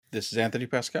This is Anthony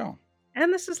Pascal.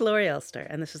 And this is Laurie Elster,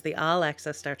 and this is the All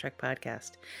Access Star Trek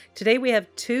podcast. Today we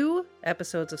have 2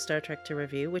 episodes of Star Trek to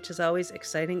review, which is always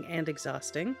exciting and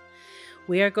exhausting.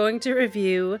 We are going to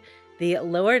review the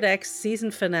Lower Decks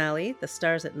season finale, The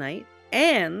Stars at Night,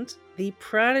 and the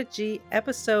Prodigy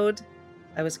episode,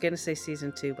 I was going to say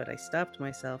season 2, but I stopped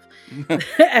myself.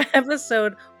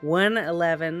 Episode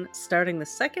 111, starting the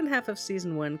second half of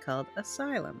season 1, called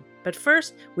Asylum. But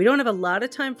first, we don't have a lot of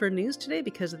time for news today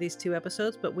because of these 2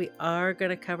 episodes, but we are going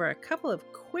to cover a couple of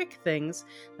quick things.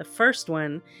 The first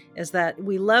one is that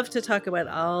we love to talk about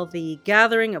all the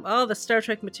gathering of all the Star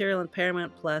Trek material in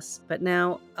Paramount Plus, but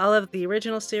now all of the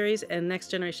original series and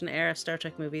Next Generation era Star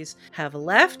Trek movies have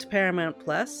left Paramount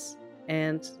Plus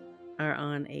and are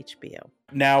on HBO.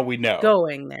 Now we know.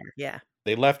 Going there, yeah.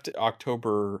 They left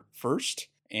October 1st,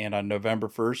 and on November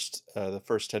 1st, the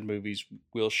first 10 movies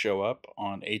will show up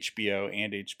on HBO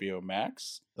and HBO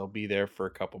Max. They'll be there for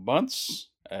a couple months.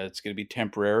 It's going to be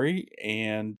temporary,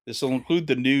 and this will include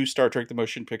the new Star Trek The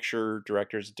Motion Picture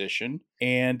Director's Edition,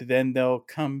 and then they'll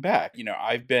come back. You know,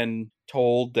 I've been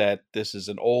told that this is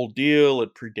an old deal.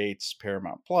 It predates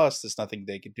Paramount Plus. There's nothing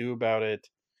they could do about it.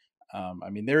 I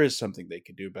mean, there is something they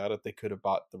could do about it. They could have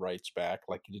bought the rights back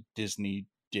like Disney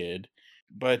did.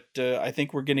 But I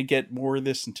think we're going to get more of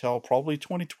this until probably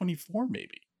 2024,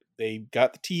 maybe. They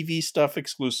got the TV stuff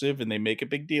exclusive and they make a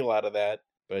big deal out of that.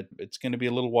 But it's going to be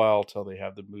a little while till they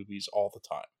have the movies all the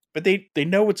time. But they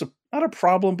know it's not a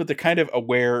problem, but they're kind of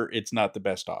aware it's not the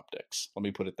best optics. Let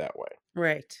me put it that way.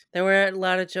 Right. There were a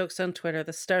lot of jokes on Twitter.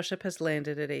 The Starship has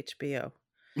landed at HBO.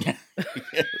 Yes.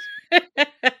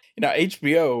 You know,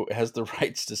 HBO has the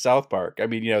rights to South Park. I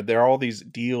mean, you know, there are all these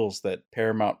deals that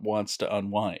Paramount wants to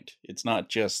unwind. It's not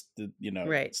just,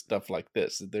 right. Stuff like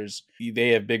this. They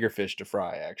have bigger fish to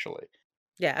fry, actually.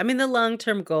 Yeah, I mean, the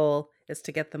long-term goal is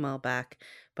to get them all back,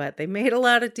 but they made a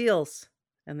lot of deals,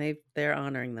 and they're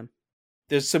honoring them.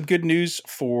 There's some good news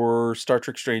for Star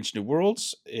Trek Strange New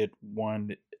Worlds. It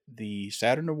won the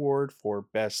Saturn Award for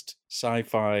Best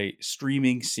Sci-Fi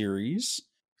Streaming Series.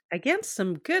 Against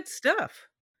some good stuff.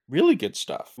 Really good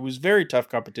stuff. It was very tough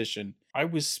competition. I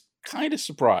was kind of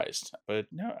surprised, but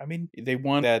no, I mean, they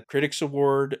won that Critics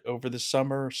Award over the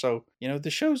summer. So, the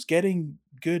show's getting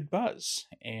good buzz,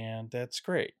 and that's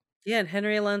great. Yeah, and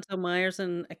Henry Alonso Myers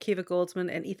and Akiva Goldsman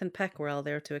and Ethan Peck were all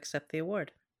there to accept the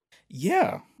award.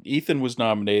 Yeah, Ethan was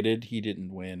nominated. He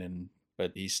didn't win,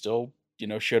 but he still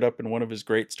showed up in one of his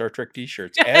great Star Trek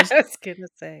t-shirts. I was gonna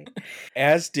say.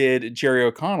 As did Jerry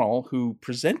O'Connell, who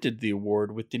presented the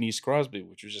award with Denise Crosby,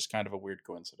 which was just kind of a weird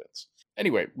coincidence.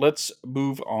 Anyway, let's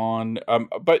move on.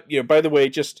 But by the way,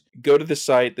 just go to the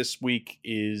site. This week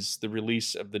is the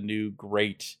release of the new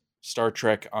great Star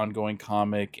Trek ongoing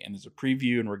comic, and there's a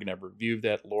preview, and we're going to have a review of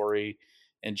that. Lori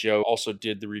and Joe also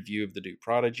did the review of the new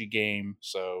Prodigy game,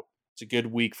 so it's a good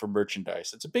week for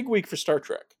merchandise. It's a big week for Star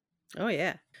Trek. Oh,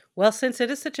 yeah. Well, since it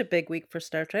is such a big week for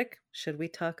Star Trek, should we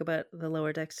talk about the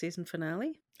Lower Decks season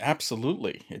finale?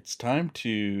 Absolutely. It's time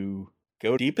to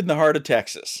go deep in the heart of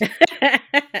Texas.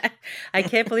 I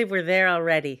can't believe we're there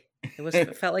already.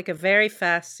 It felt like a very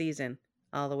fast season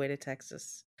all the way to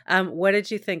Texas. What did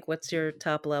you think? What's your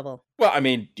top level? Well, I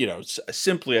mean,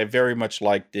 simply, I very much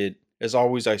liked it. As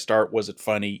always, I start, was it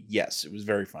funny? Yes, it was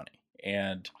very funny.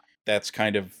 And that's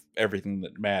kind of everything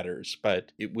that matters.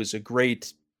 But it was a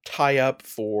great tie up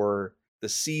for the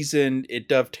season. It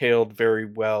dovetailed very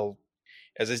well.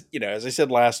 As I said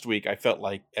last week, I felt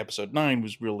like episode 9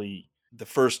 was really the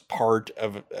first part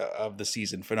of the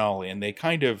season finale, and they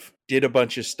kind of did a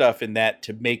bunch of stuff in that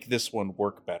to make this one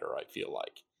work better, I feel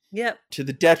like. Yep. To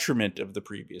the detriment of the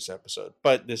previous episode.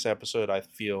 But this episode, I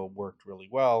feel, worked really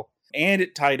well. And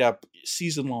it tied up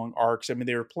season-long arcs. I mean,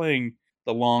 they were playing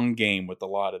the long game with a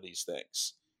lot of these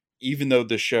things. Even though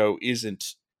the show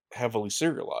isn't heavily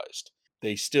serialized,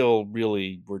 they still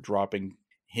really were dropping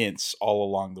hints all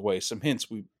along the way. Some hints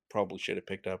we probably should have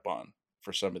picked up on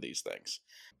for some of these things.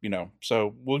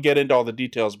 So we'll get into all the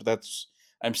details, but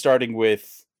I'm starting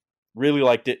with really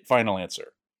liked it, final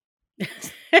answer.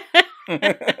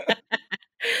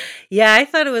 Yeah, I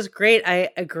thought it was great. I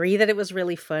agree that it was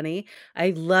really funny.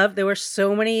 There were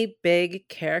so many big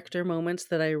character moments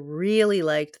that I really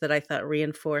liked that I thought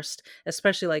reinforced,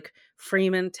 especially like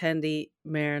Freeman, Tendi,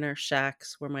 Mariner,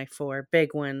 Shax were my 4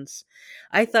 big ones.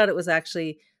 I thought it was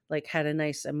actually had a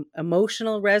nice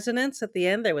emotional resonance at the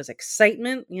end. There was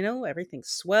excitement, everything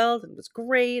swelled and was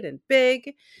great and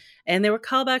big. And there were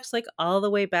callbacks all the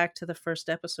way back to the first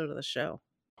episode of the show.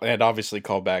 And obviously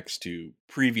callbacks to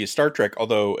previous Star Trek,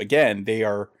 although, again, they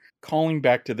are calling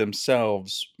back to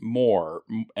themselves more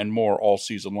and more all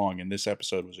season long, and this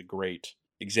episode was a great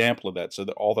example of that. So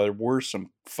that although there were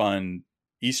some fun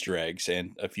Easter eggs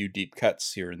and a few deep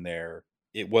cuts here and there,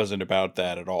 it wasn't about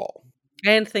that at all.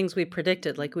 And things we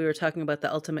predicted, like we were talking about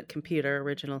the Ultimate Computer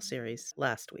original series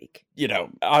last week.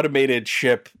 Automated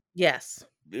ship, Yes.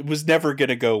 it was never going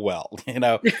to go well.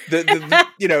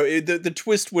 The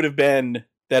twist would have been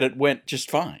that it went just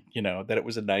fine, that it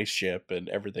was a nice ship and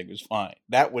everything was fine.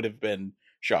 That would have been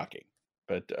shocking.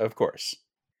 But of course,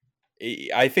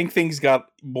 I think things got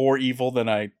more evil than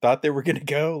I thought they were going to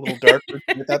go, a little darker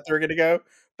than I thought they were going to go.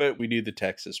 But we knew the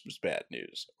Texas was bad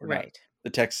news. Or not Right. the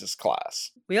Texas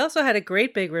class. We also had a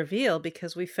great big reveal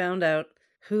because we found out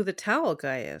who the towel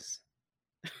guy is.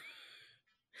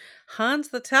 Hans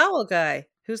the towel guy,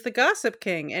 who's the gossip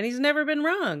king, and he's never been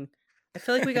wrong. I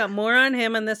feel like we got more on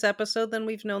him in this episode than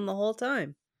we've known the whole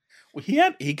time. Well,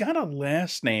 he got a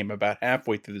last name about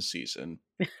halfway through the season,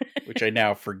 which I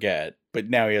now forget. But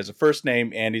now he has a first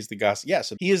name, and he's the gossip. Yeah,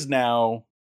 so he is now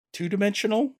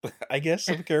two-dimensional, I guess,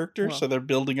 of a character. Well. So they're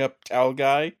building up Towel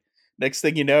Guy. Next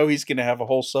thing you know, he's going to have a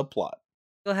whole subplot.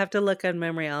 We'll have to look on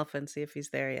Memory Alpha and see if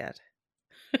he's there yet.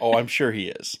 Oh, I'm sure he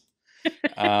is.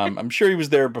 I'm sure he was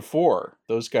there before.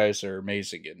 Those guys are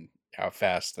amazing in how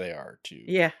fast they are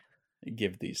to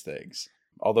give these things.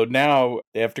 Although now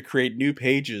they have to create new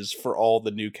pages for all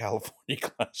the new California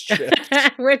class ships.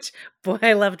 Which, boy,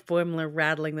 I loved Boimler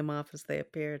rattling them off as they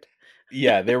appeared.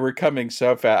 Yeah, they were coming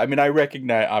so fast. I mean, I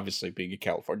recognize, obviously being a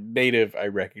California native, I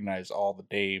recognize all the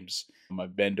names.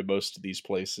 I've been to most of these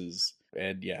places.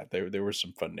 And yeah, there were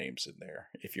some fun names in there.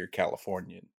 If you're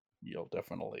Californian, you'll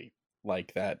definitely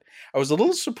like that. I was a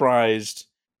little surprised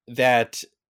that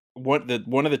one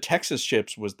of the Texas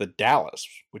ships was the Dallas,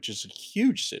 which is a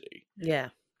huge city. Yeah.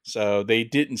 So they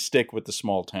didn't stick with the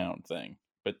small town thing.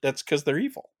 But that's because they're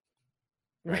evil.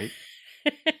 Right?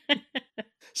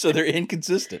 So they're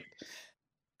inconsistent.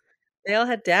 They all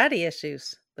had daddy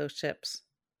issues, those ships.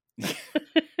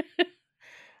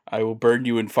 I will burn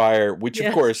you in fire, which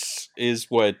of course is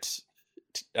what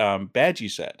Badgie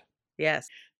said. Yes.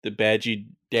 The Badgie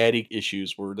daddy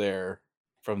issues were there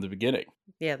from the beginning.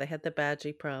 Yeah, they had the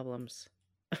Badgie problems.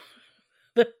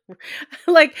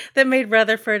 Like, that made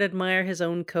Rutherford admire his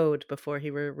own code before he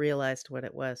realized what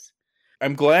it was.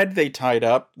 I'm glad they tied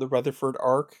up the Rutherford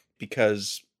arc,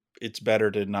 because it's better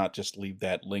to not just leave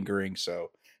that lingering.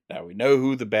 So now we know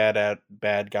who the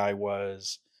bad guy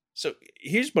was. So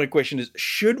here's my question is,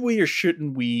 should we or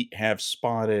shouldn't we have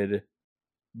spotted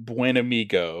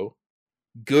Buenamigo,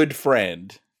 good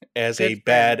friend, as a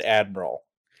bad admiral?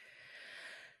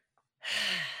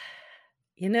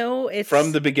 It's...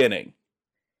 From the beginning.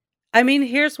 I mean,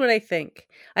 here's what I think.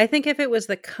 I think if it was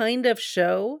the kind of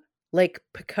show like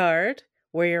Picard,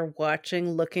 where you're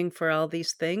watching, looking for all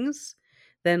these things,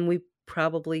 then we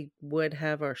probably would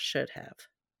have or should have.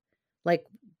 Like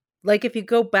if you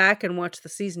go back and watch the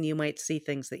season, you might see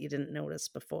things that you didn't notice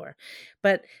before.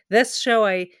 But this show,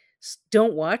 I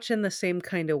don't watch in the same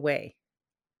kind of way.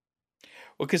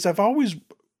 Well, because I've always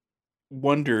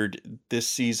wondered this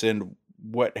season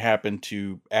what happened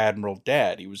to Admiral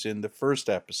Dad. He was in the first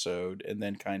episode and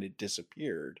then kind of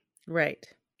disappeared. Right.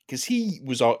 Because he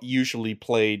was usually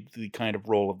played the kind of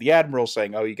role of the Admiral,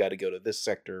 saying, oh, you got to go to this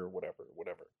sector or whatever.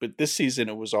 But this season,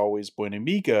 it was always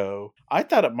Buenamigo. I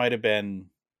thought it might have been,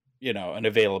 an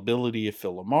availability of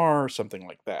Phil Lamar or something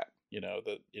like that.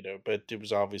 But it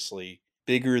was obviously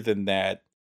bigger than that.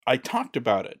 I talked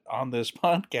about it on this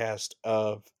podcast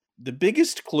of the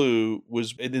biggest clue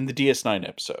was in the DS9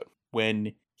 episode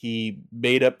when he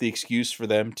made up the excuse for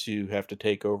them to have to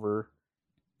take over.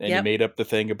 And he made up the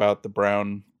thing about the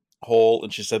brown hole,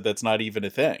 and she said that's not even a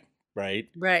thing, right?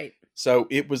 Right. So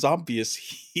it was obvious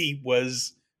he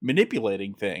was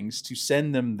manipulating things to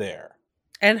send them there.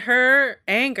 And her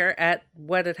anger at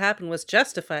what had happened was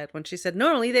justified when she said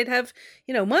normally they'd have,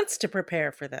 months to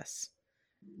prepare for this.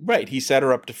 Right. He set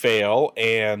her up to fail,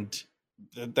 and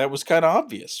that was kind of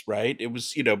obvious, right? It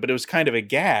was, but it was kind of a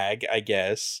gag, I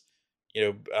guess,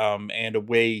 and a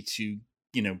way to,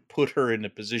 put her in a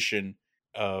position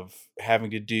of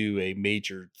having to do a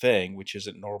major thing, which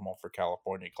isn't normal for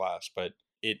California class, but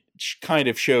it kind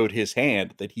of showed his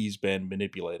hand that he's been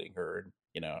manipulating her. And,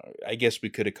 I guess we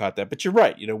could have caught that, but you're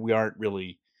right. We aren't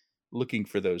really looking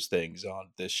for those things on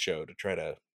this show to try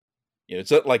to,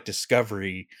 it's not like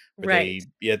Discovery, right?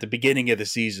 At the beginning of the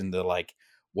season, they're like,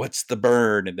 what's the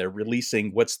burn? And they're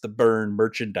releasing what's the burn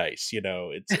merchandise.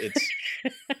 It's,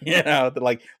 they're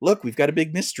like, look, we've got a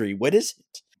big mystery. What is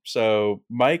it? So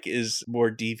Mike is more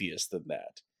devious than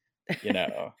that.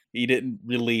 He didn't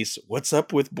release "What's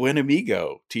Up with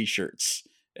Buenamigo" t-shirts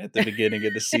at the beginning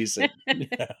of the season.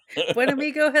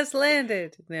 Buenamigo has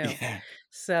landed. No. Yeah.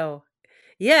 So,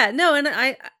 Yeah, no, and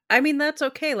I mean, that's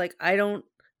okay, like, I don't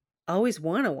always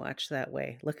wanna watch that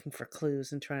way, looking for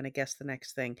clues and trying to guess the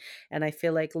next thing, and I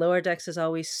feel like Lower Decks is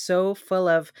always so full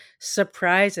of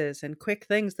surprises and quick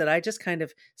things that I just kind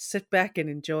of sit back and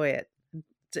enjoy it.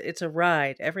 It's a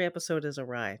ride. Every episode is a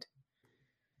ride.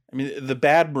 I mean, the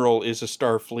Badmiral is a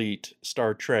Starfleet,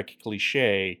 Star Trek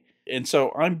cliche, and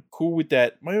so I'm cool with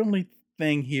that. My only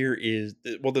thing here is,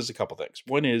 well, there's a couple things.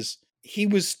 One is he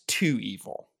was too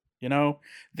evil. You know,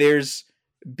 there's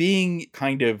being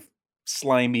kind of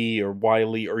slimy or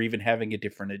wily or even having a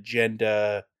different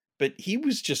agenda, but he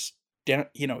was just down.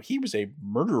 You know, he was a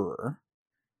murderer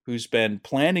who's been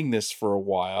planning this for a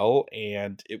while,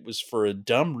 and it was for a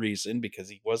dumb reason because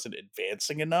he wasn't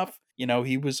advancing enough. You know,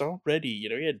 he was already, you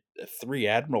know, he had 3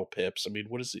 admiral pips. I mean,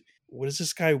 what does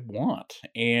this guy want?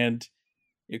 And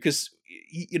because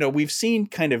you know, we've seen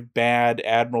kind of bad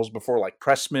admirals before, like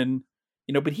Pressman,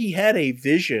 you know, but he had a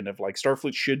vision of like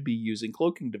Starfleet should be using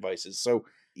cloaking devices. So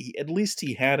at least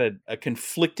he had a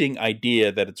conflicting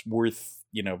idea that it's worth,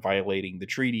 you know, violating the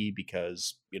treaty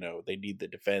because, you know, they need the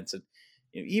defense. And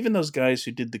you know, even those guys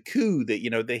who did the coup, that, you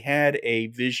know, they had a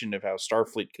vision of how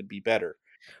Starfleet could be better.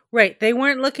 Right, they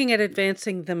weren't looking at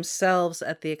advancing themselves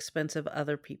at the expense of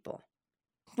other people.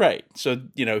 Right. So,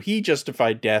 you know, he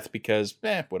justified death because,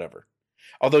 whatever.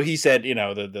 Although he said, you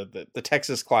know, the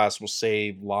Texas class will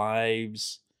save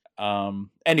lives.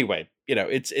 Anyway, you know,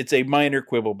 it's a minor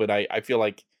quibble, but I feel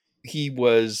like he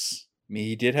was, I mean,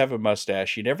 he did have a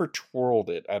mustache. He never twirled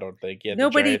it, I don't think. He had the No,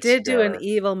 but he giant did do an cigar.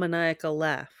 evil maniacal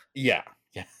laugh. Yeah.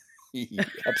 Yeah. He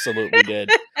absolutely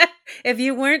did. If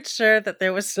you weren't sure that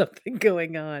there was something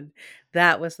going on,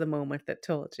 that was the moment that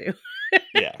told you.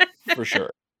 Yeah, for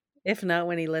sure. If not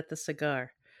when he lit the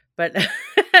cigar. But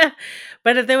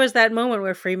but if there was that moment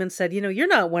where Freeman said, "You know, you're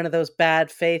not one of those bad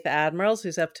faith admirals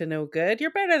who's up to no good. You're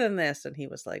better than this." And he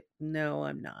was like, "No,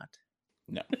 I'm not."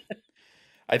 No.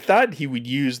 I thought he would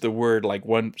use the word like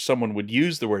when someone would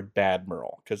use the word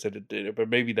badmiral because but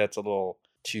maybe that's a little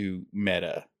too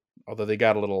meta. Although they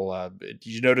got a little. Did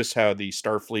you notice how the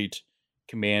Starfleet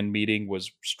command meeting was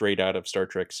straight out of Star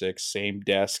Trek Six? Same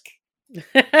desk,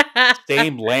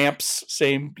 same lamps,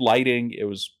 same lighting. It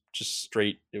was just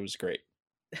straight. It was great.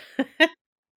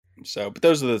 So, but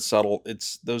those are the subtle.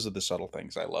 Those are the subtle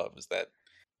things I love. Is that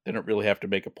they don't really have to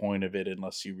make a point of it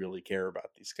unless you really care about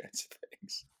these kinds of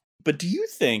things. But do you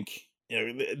think,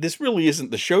 you know, this really isn't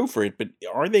the show for it, but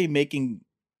are they making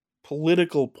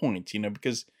political points, you know,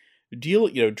 because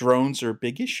you know, drones are a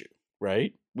big issue,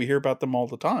 right? We hear about them all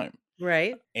the time.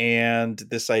 Right? And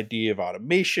this idea of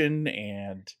automation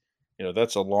and, you know,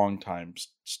 that's a long time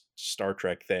Star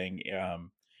Trek thing.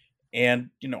 And,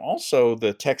 you know, also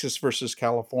the Texas versus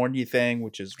California thing,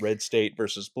 which is red state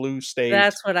versus blue state.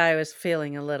 That's what I was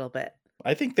feeling a little bit.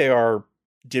 I think they are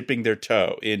dipping their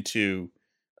toe into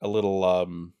a little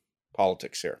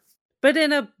politics here. But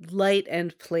in a light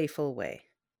and playful way,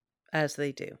 as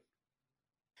they do.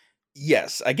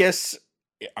 Yes, I guess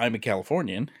I'm a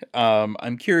Californian.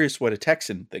 I'm curious what a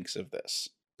Texan thinks of this.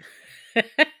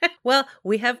 Well,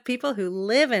 we have people who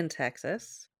live in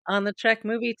Texas on the Trek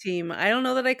movie team. I don't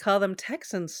know that I call them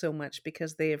Texans so much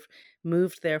because they've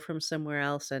moved there from somewhere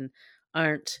else and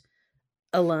aren't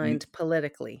N- aligned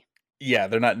politically. yeah,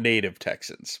 they're not native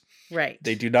Texans. They Right.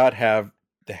 do not have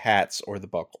the hats or the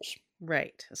buckles.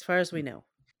 Right. As far as we know.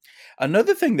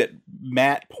 Another thing that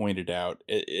Matt pointed out,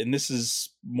 and this is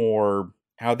more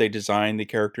how they design the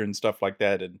character and stuff like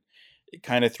that, and it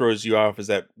kind of throws you off, is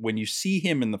that when you see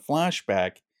him in the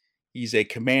flashback, he's a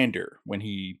commander when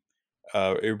he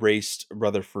erased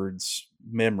Rutherford's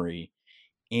memory.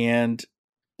 And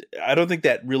I don't think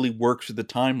that really works with the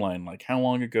timeline. Like, how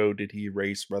long ago did he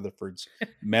erase Rutherford's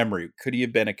memory? Could he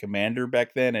have been a commander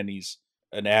back then and he's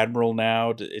an admiral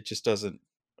now? It just doesn't,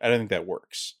 I don't think that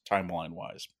works timeline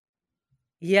wise.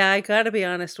 Yeah, I gotta be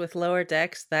honest with Lower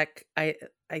Decks, I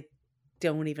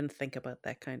don't even think about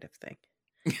that kind of thing.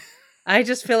 I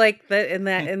just feel like that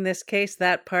in this case,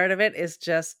 that part of it is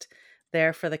just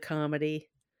there for the comedy,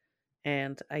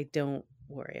 and I don't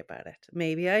worry about it.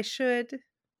 Maybe I should,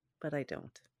 but I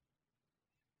don't.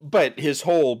 But his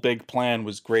whole big plan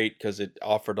was great because it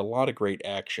offered a lot of great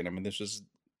action. I mean, this was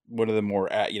one of the more,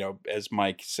 you know, as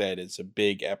Mike said, it's a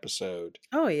big episode.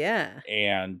 Oh, yeah.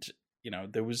 And, you know,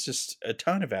 there was just a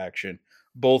ton of action,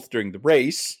 both during the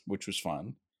race, which was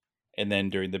fun, and then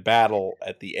during the battle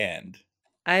at the end.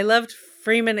 I loved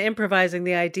Freeman improvising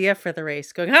the idea for the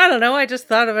race, going, "I don't know, I just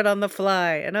thought of it on the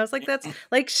fly." And I was like, that's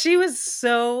like she was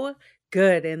so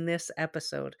good in this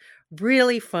episode.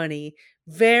 Really funny,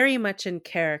 very much in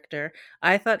character.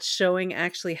 I thought showing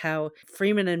actually how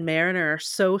Freeman and Mariner are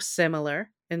so similar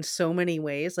in so many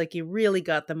ways. Like, you really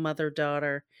got the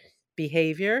mother-daughter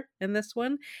behavior in this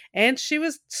one, and she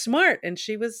was smart and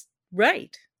she was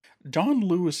right. Dawn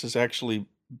Lewis has actually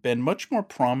been much more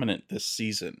prominent this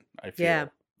season, I Yeah.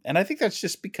 feel. And I think that's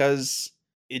just because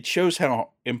it shows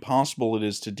how impossible it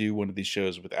is to do one of these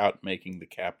shows without making the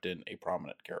captain a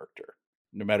prominent character.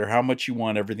 No matter how much you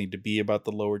want everything to be about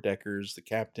the lower deckers, the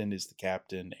captain is the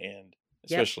captain, and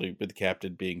Yep. especially with the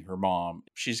captain being her mom,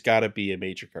 she's got to be a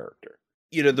major character.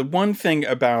 You know, the one thing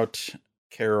about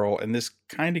Carol, and this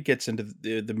kind of gets into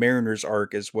the Mariners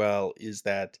arc as well, is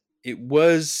that it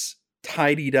was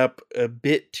tidied up a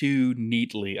bit too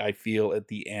neatly, I feel, at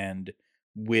the end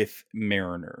with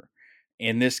Mariner.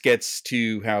 And this gets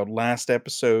to how last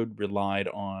episode relied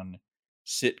on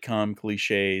sitcom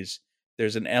cliches.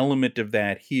 There's an element of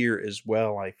that here as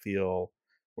well, I feel,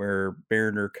 where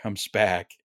Mariner comes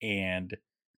back and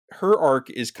her arc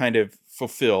is kind of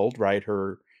fulfilled, right?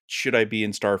 Her should I be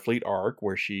in Starfleet arc,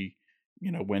 where she,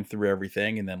 you know, went through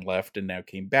everything and then left and now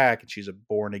came back, and she's a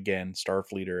born again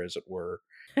Starfleeter, as it were.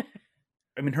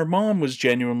 I mean, her mom was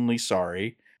genuinely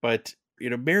sorry, but you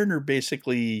know, Mariner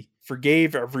basically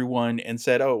forgave everyone and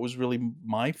said, "Oh, it was really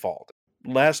my fault."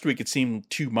 Last week, it seemed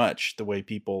too much the way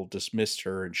people dismissed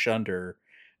her and shunned her.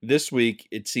 This week,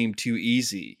 it seemed too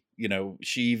easy. You know,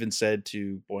 she even said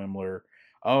to Boimler,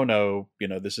 "Oh no, you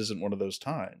know, this isn't one of those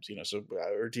times." You know, so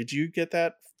or did you get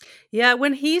that? Yeah,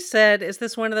 when he said, "Is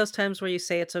this one of those times where you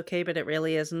say it's okay, but it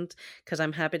really isn't? Because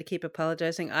I'm happy to keep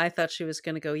apologizing." I thought she was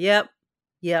gonna go, "Yep,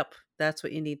 yep, that's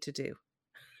what you need to do."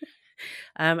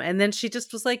 And then she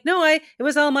just was like, "No, it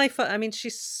was all my fault." I mean, she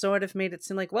sort of made it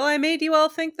seem like, "Well, I made you all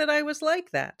think that I was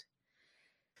like that."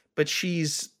 But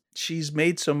she's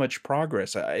made so much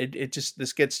progress. It just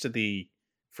this gets to the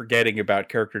forgetting about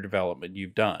character development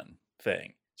you've done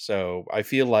thing. So I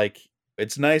feel like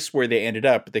it's nice where they ended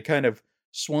up, but they kind of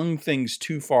swung things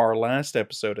too far last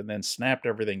episode and then snapped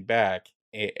everything back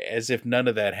as if none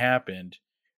of that happened.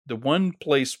 The one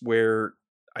place where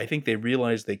I think they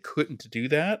realized they couldn't do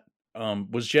that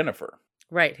was Jennifer.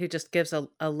 Right, who just gives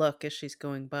a look as she's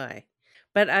going by.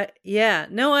 But yeah,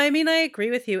 no, I mean, I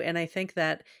agree with you, and I think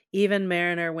that even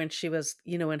Mariner, when she was,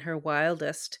 in her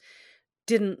wildest,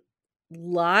 didn't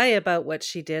lie about what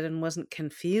she did and wasn't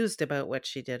confused about what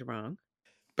she did wrong.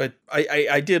 But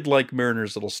I did like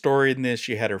Mariner's little story in this.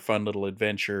 She had her fun little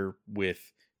adventure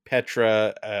with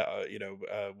Petra,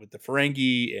 with the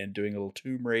Ferengi and doing a little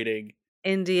tomb raiding.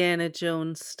 Indiana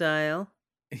Jones style,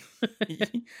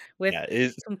 with Yeah,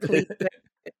 is complete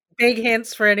big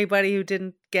hints for anybody who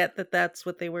didn't get that that's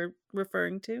what they were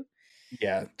referring to.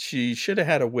 yeah, she should have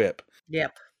had a whip.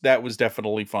 Yep. That was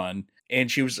definitely fun. And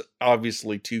she was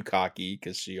obviously too cocky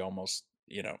because she almost,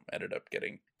 ended up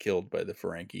getting killed by the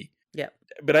Ferengi. Yep.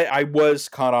 But I was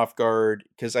caught off guard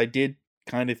because I did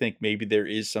kind of think maybe there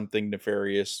is something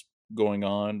nefarious going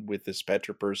on with this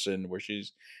Petra person where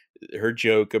her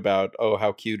joke about, oh,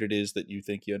 how cute it is that you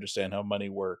think you understand how money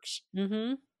works.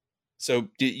 Mhm. So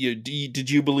did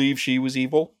you believe she was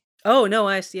evil? Oh, no,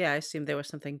 I assumed there was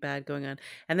something bad going on.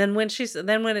 And then when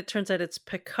it turns out it's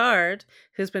Picard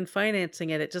who's been financing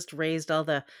it, it just raised all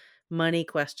the money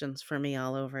questions for me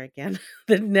all over again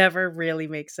that never really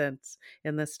make sense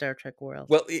in the Star Trek world.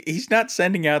 Well, he's not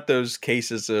sending out those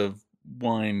cases of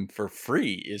wine for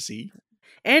free, is he?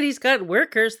 And he's got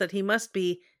workers that he must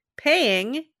be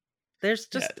paying. There's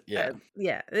Yeah, just yeah,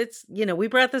 yeah, it's we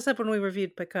brought this up when we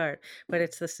reviewed Picard, but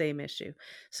it's the same issue.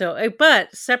 So,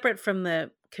 but separate from the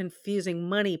confusing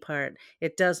money part,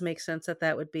 it does make sense that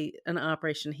that would be an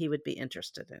operation he would be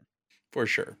interested in. for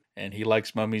sure. And he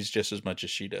likes mummies just as much as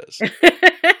she does.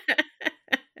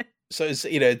 So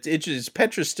it's just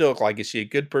Petra's still like, is she a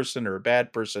good person or a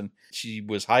bad person? She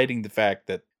was hiding the fact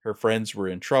that her friends were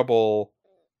in trouble.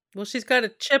 Well, she's got a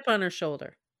chip on her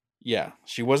shoulder. Yeah,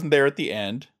 she wasn't there at the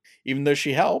end, even though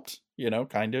she helped,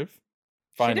 kind of, She did.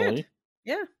 finally.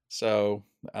 Yeah. So,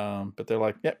 but they're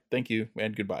like, yep, thank you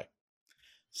and goodbye.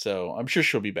 So I'm sure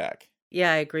she'll be back.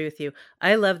 Yeah, I agree with you.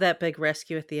 I love that big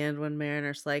rescue at the end when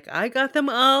Mariner's like, "I got them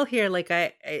all here." Like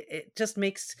it just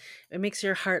makes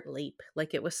your heart leap.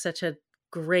 Like it was such a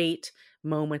great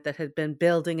moment that had been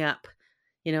building up.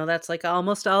 That's like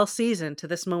almost all season to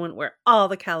this moment where all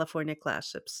the California class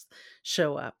ships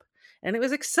show up. And it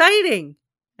was exciting.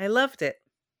 I loved it.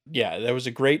 Yeah, that was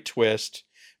a great twist.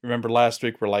 Remember last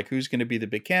week we're like, who's going to be the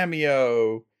big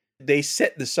cameo? They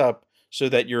set this up so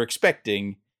that you're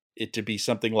expecting it to be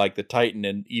something like the Titan,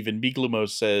 and even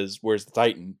Miglumos says, "Where's the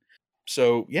Titan?"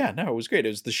 So yeah, no, it was great.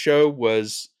 The show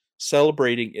was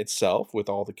celebrating itself with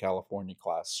all the California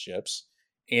class ships,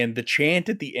 and the chant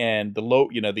at the end,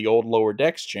 the old lower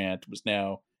decks chant, was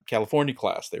now California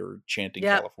Class. They were chanting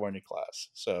Yep. California Class.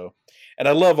 So, and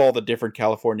I love all the different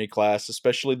California Class,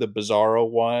 especially the Bizarro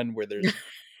one where there's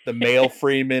the male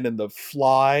Freeman and the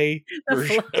fly The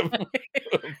version of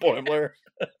fly. Boimler.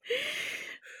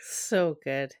 So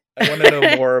good. I want to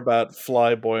know more about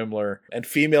Fly Boimler and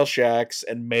female Shax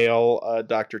and male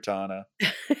Dr. Tana.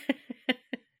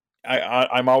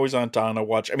 I'm always on Tana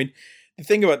watch. I mean, the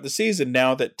thing about the season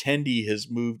now that Tendi has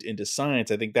moved into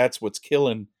science, I think that's what's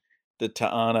killing the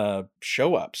Tana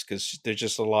show ups because there's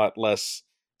just a lot less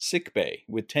sick bay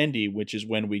with Tendi, which is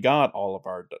when we got all of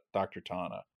our Dr.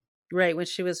 Tana. Right, when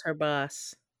she was her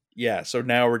boss. Yeah, so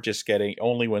now we're just getting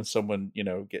only when someone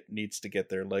needs to get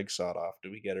their leg sawed off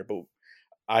do we get her. But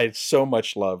I so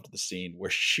much loved the scene where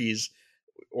she's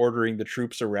ordering the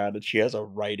troops around and she has a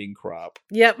riding crop.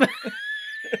 Yep.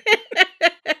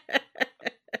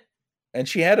 And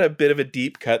she had a bit of a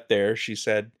deep cut there. She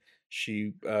said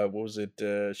she what was it?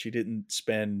 She didn't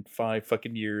spend 5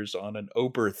 fucking years on an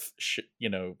Oberth,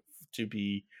 to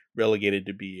be relegated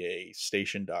to be a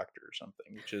station doctor or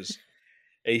something, which is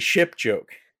a ship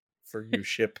joke for you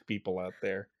ship people out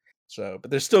there. So,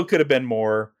 but there still could have been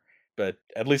more, but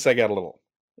at least I got a little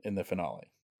in the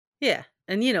finale. Yeah,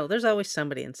 and there's always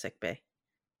somebody in sick bay.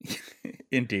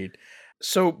 Indeed.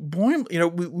 So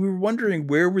Boimler, we were wondering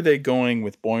where were they going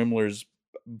with Boimler's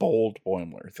bold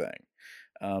Boimler thing,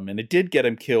 and it did get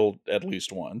him killed at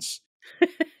least once,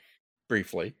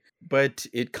 briefly. But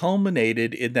it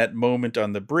culminated in that moment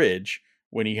on the bridge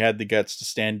when he had the guts to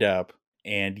stand up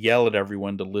and yell at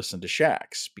everyone to listen to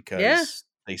Shax because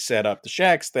they set up the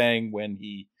Shax thing when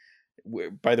he.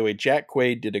 By the way, Jack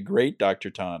Quaid did a great Dr.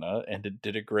 Tana and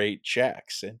did a great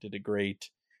Shax and did a great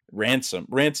Ransom.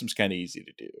 Ransom's kind of easy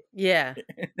to do. Yeah.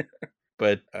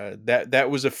 But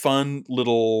that was a fun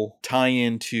little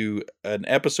tie-in to an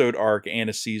episode arc and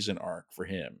a season arc for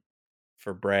him,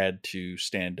 for Brad to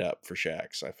stand up for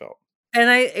Shax, I felt. And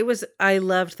I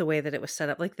loved the way that it was set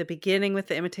up, like the beginning with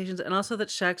the imitations, and also that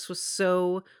Shax was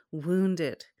so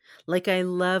wounded. Like, I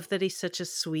love that he's such a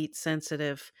sweet,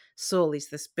 sensitive soul. He's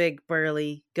this big,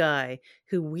 burly guy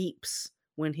who weeps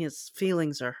when his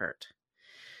feelings are hurt.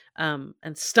 And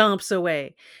stomps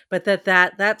away. But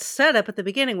that setup at the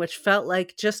beginning, which felt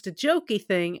like just a jokey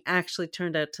thing, actually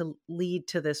turned out to lead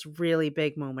to this really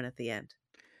big moment at the end.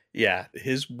 Yeah,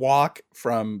 his walk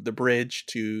from the bridge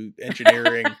to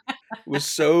engineering was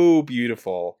so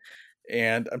beautiful.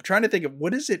 And I'm trying to think of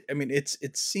what is it? I mean,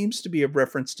 it seems to be a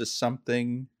reference to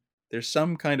something. There's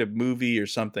some kind of movie or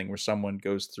something where someone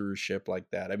goes through a ship like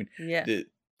that. I mean, Yeah. the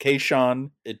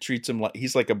Kayshawn, it treats him like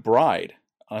he's like a bride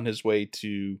on his way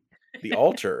to the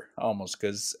altar almost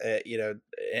because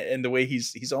and the way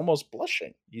he's almost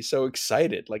blushing. He's so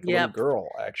excited, like a little Yep. girl,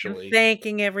 And actually.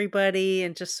 thanking everybody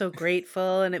and just so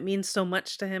grateful, and it means so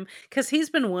much to him because he's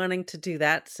been wanting to do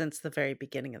that since the very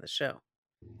beginning of the show.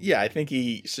 Yeah, I think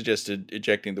he suggested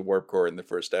ejecting the warp core in the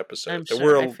first episode. I'm There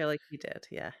sure. I were feel like he did.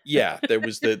 Yeah. yeah, there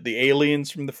was the aliens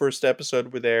from the first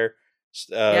episode were there.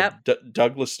 Yep.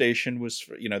 Douglas Station was,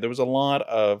 there was a lot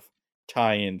of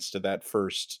tie-ins to that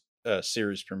first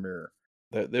series premiere.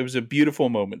 There was a beautiful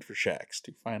moment for Shax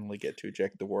to finally get to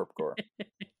eject the warp core.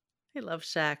 I love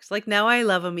Shax. Like, now I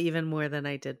love him even more than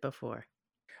I did before.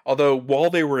 Although while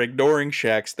they were ignoring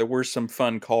Shax, there were some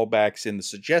fun callbacks in the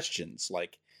suggestions.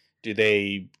 Like, do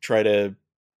they try to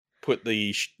put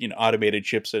the automated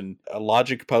chips in a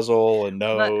logic puzzle? And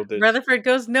no, that Rutherford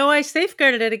goes, "No, I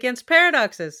safeguarded it against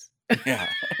paradoxes." yeah.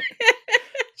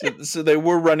 So they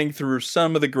were running through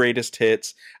some of the greatest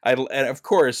hits. And of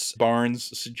course,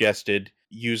 Barnes suggested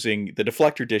using the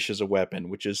deflector dish as a weapon,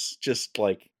 which is just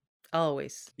like,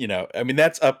 Always. I mean,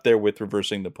 that's up there with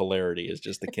reversing the polarity as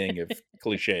just the king of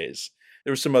cliches.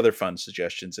 There were some other fun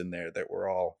suggestions in there that were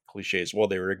all cliches while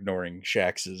they were ignoring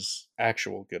Shax's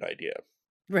actual good idea.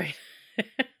 Right.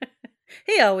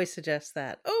 He always suggests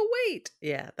that. Oh, wait.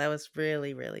 Yeah, that was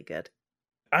really, really good.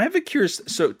 I have a curious.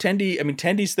 So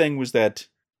Tendi's thing was that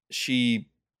she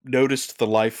noticed the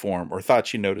life form, or thought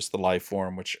she noticed the life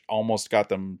form, which almost got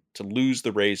them to lose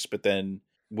the race, but then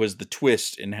was the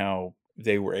twist in how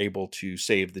they were able to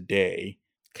save the day.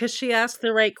 Because she asked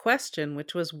the right question,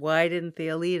 which was, why didn't the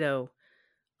Alito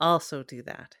also do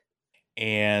that?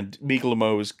 And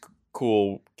Migalomo was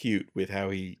cute with how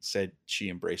he said she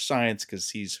embraced science because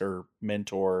he's her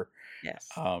mentor. Yes.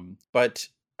 But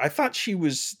I thought she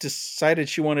was decided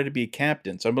she wanted to be a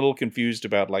captain, so I'm a little confused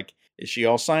about, like, is she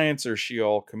all science or is she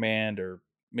all command, or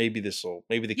maybe the You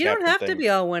captain don't have to thing. be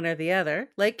all one or the other.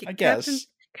 Like, I Catherine, guess.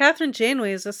 Catherine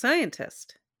Janeway is a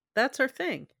scientist. That's her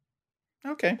thing.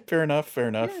 Okay, fair enough.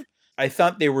 Yeah. I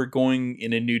thought they were going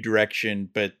in a new direction,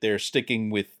 but they're sticking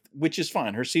with, which is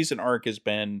fine. Her season arc has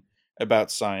been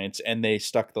about science, and they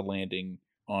stuck the landing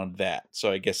on that.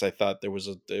 So I guess I thought there was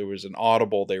an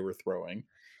audible they were throwing,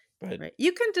 but Right.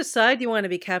 You can decide you want to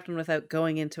be captain without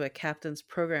going into a captain's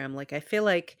program. Like I feel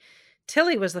like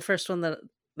Tilly was the first one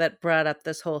that brought up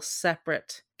this whole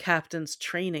separate captain's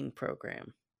training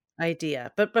program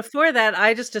idea. But before that,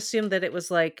 I just assumed that it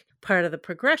was like part of the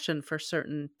progression for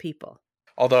certain people.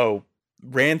 although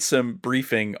Ransom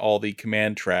briefing all the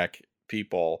command track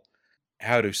people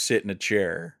how to sit in a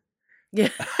chair. Yeah.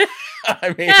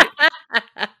 I mean,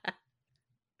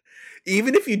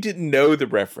 even if you didn't know the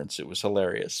reference, it was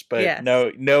hilarious. But Yes.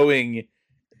 knowing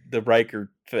the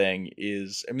Riker thing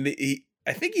is, I mean,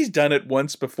 I think he's done it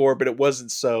once before, but it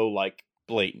wasn't so like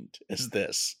blatant as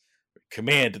this.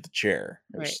 Command of the chair.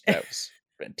 Right. That was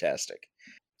fantastic.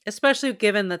 Especially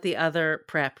given that the other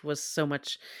prep was so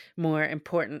much more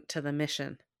important to the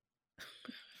mission.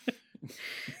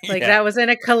 Like Yeah. that was in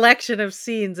a collection of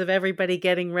scenes of everybody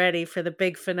getting ready for the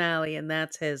big finale, and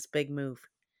that's his big move.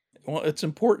 Well, it's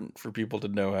important for people to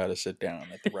know how to sit down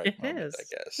at the right It moment, is. I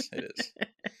guess. It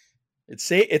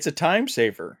is. It's a time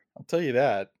saver. I'll tell you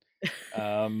that.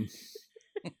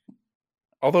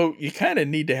 Although you kind of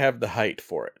need to have the height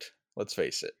for it. Let's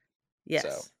face it.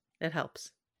 Yes, it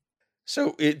helps.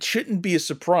 So it shouldn't be a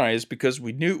surprise because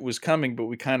we knew it was coming, but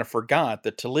we kind of forgot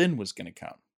that T'Lyn was going to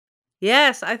come.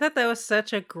 Yes, I thought that was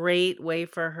such a great way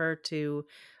for her to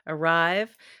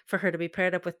arrive, for her to be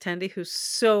paired up with Tendi, who's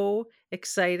so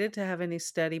excited to have a new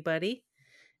study buddy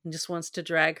and just wants to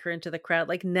drag her into the crowd.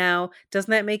 Like now,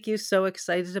 doesn't that make you so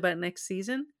excited about next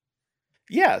season?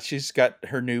 Yeah, she's got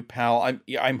her new pal.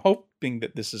 I'm hoping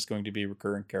that this is going to be a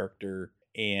recurring character,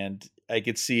 and I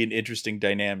could see an interesting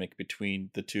dynamic between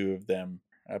the two of them.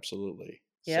 Absolutely.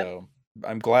 Yep. So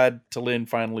I'm glad T'Lyn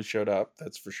finally showed up.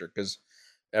 That's for sure. Because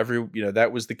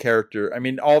that was the character. I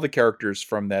mean, all the characters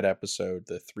from that episode,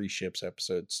 the 3 ships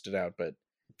episode, stood out, but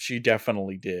she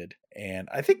definitely did. And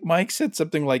I think Mike said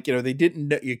something like, they didn't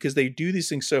know, because they do these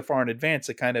things so far in advance.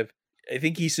 I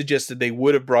think he suggested they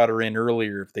would have brought her in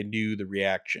earlier if they knew the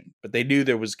reaction, but they knew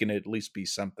there was going to at least be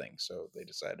something, so they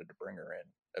decided to bring her in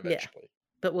eventually. Yeah,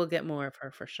 but we'll get more of her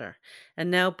for sure.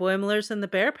 And now Boimler's in the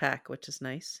bear pack, which is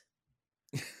nice.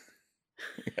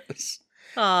 Yes.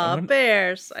 Aw,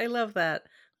 bears. I love that.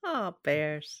 Aw,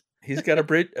 bears. He's got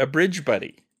a bridge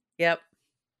buddy. Yep.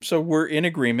 So we're in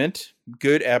agreement.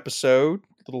 Good episode.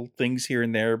 Little things here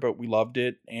and there, but we loved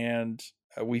it, and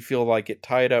we feel like it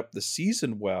tied up the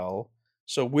season well.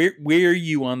 So where are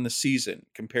you on the season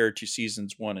compared to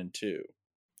seasons 1 and 2?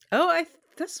 Oh,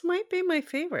 this might be my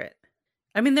favorite.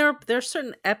 I mean, there are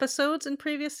certain episodes in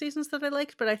previous seasons that I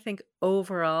liked, but I think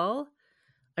overall,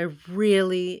 I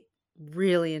really,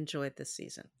 really enjoyed this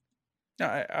season. No,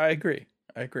 I agree.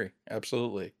 I agree.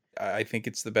 Absolutely. I think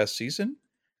it's the best season.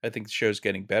 I think the show's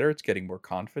getting better. It's getting more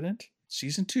confident.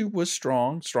 Season 2 was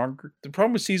stronger. The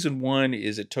problem with season 1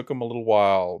 is it took them a little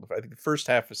while. I think the first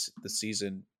half of the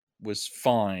season was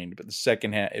fine, but the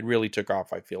second half, it really took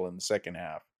off, I feel, in the second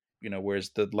half.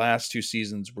 Whereas the last 2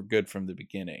 seasons were good from the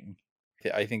beginning.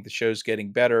 I think the show's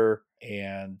getting better,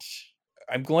 and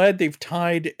I'm glad they've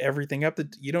tied everything up.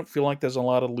 That you don't feel like there's a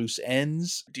lot of loose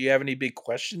ends. Do you have any big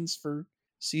questions for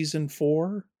season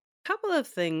 4? Couple of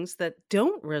things that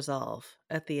don't resolve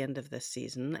at the end of this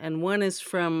season, and one is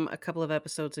from a couple of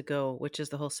episodes ago, which is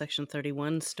the whole Section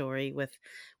 31 story with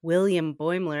William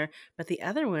Boimler, but the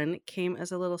other one came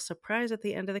as a little surprise at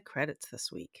the end of the credits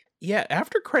this week. Yeah,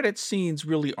 after credit scenes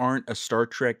really aren't a Star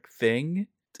Trek thing.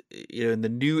 In the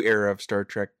new era of Star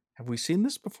Trek, have we seen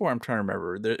this before? I'm trying to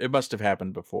remember. It must have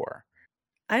happened before.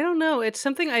 I don't know. It's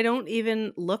something I don't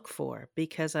even look for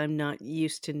because I'm not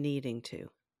used to needing to.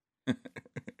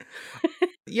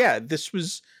 Yeah, this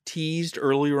was teased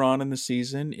earlier on in the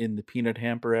season in the Peanut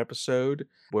Hamper episode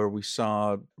where we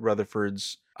saw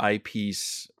Rutherford's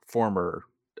eyepiece former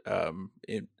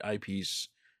eyepiece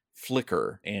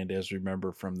flicker, and as we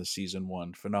remember from the season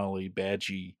 1 finale,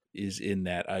 Badgie is in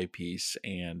that eyepiece,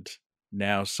 and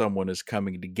now someone is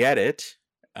coming to get it.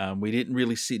 We didn't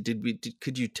really see.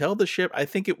 Could you tell the ship? I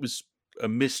think it was a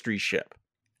mystery ship.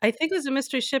 I think it's a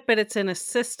mystery ship, but it's in a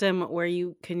system where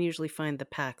you can usually find the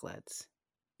Pakleds.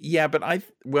 Yeah, but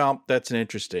that's an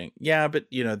interesting. Yeah, but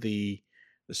the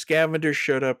scavengers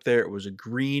showed up there. It was a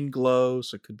green glow,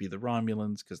 so it could be the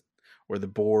Romulans or the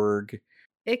Borg.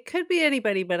 It could be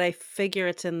anybody, but I figure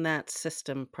it's in that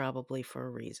system probably for a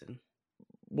reason.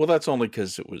 Well, that's only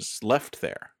because it was left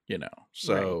there,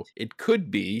 So Right. It could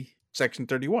be Section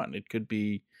 31. It could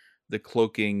be the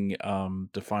cloaking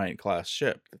Defiant class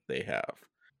ship that they have.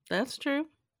 That's true.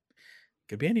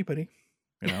 Could be anybody,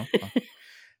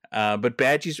 But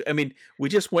Badgie's, I mean, we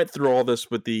just went through all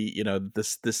this with the,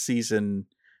 this season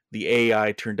the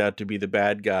AI turned out to be the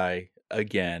bad guy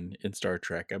again in Star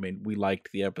Trek. I mean, we liked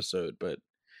the episode, but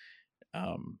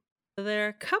um, There are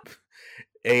a couple.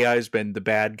 AI's been the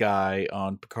bad guy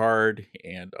on Picard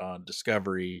and on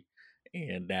Discovery,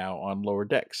 and now on Lower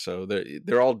Decks. So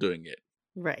they're all doing it.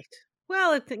 Right.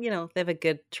 Well, they have a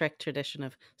good Trek tradition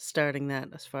of starting that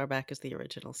as far back as the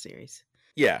original series.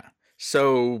 Yeah.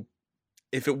 So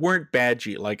if it weren't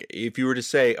Badgie, like if you were to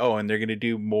say, "Oh, and they're going to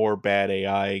do more bad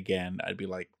AI again," I'd be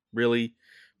like, "Really?"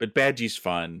 But Badgie's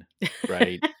fun,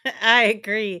 right? I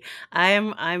agree.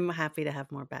 I'm happy to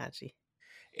have more Badgie.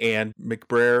 And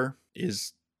McBrayer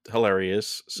is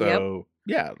hilarious. Yep. So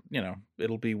yeah,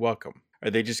 it'll be welcome. Are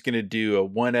they just going to do a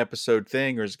one episode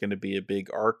thing, or is it going to be a big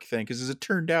arc thing? Because as it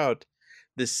turned out,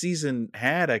 this season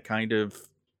had a kind of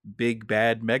big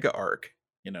bad mega arc.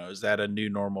 Is that a new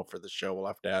normal for the show? We'll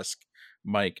have to ask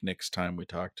Mike next time we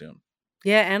talk to him.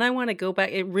 Yeah, and I want to go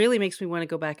back. It really makes me want to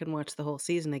go back and watch the whole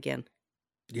season again.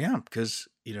 Yeah, because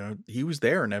he was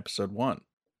there in episode 1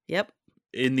 Yep.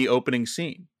 in the opening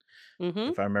scene,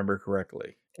 Mm-hmm. if I remember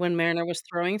correctly. When Mariner was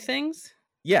throwing things.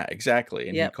 Yeah, exactly.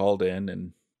 And he Yep. called in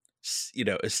and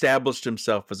established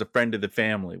himself as a friend of the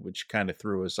family, which kind of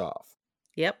threw us off.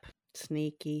 Yep.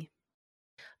 Sneaky.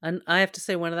 And I have to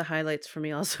say, one of the highlights for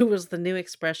me also was the new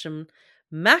expression,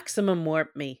 "maximum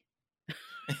warp me."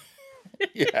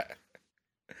 Yeah.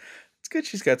 It's good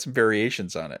she's got some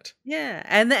variations on it. Yeah,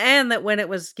 and that when it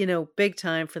was, big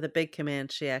time for the big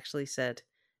command, she actually said,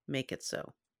 "Make it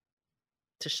so,"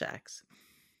 to Shax.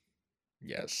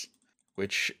 Yes.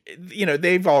 Which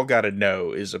they've all got to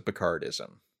know is a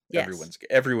Picardism. Yes.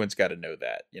 Everyone's got to know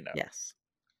that, Yes.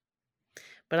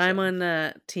 But I'm So.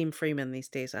 on Team Freeman these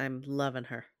days. I'm loving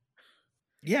her.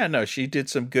 Yeah, no, she did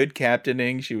some good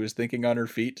captaining. She was thinking on her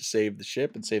feet to save the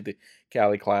ship and save the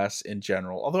Cali class in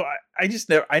general. Although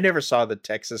I never saw the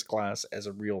Texas class as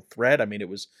a real threat. I mean, it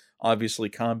was obviously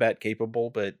combat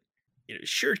capable, but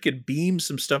sure it could beam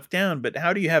some stuff down. But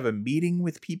how do you have a meeting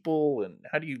with people, and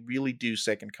how do you really do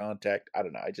second contact? I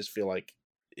don't know. I just feel like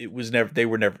it was never.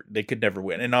 They could never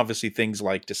win. And obviously things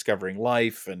like discovering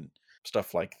life and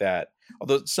stuff like that.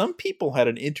 Although some people had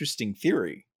an interesting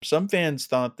theory. Some fans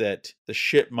thought that the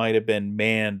ship might have been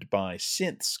manned by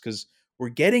synths because we're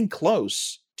getting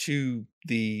close to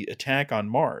the attack on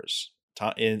Mars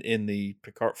in the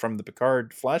Picard from the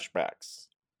Picard flashbacks.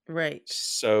 Right.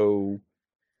 So,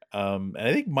 and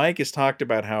I think Mike has talked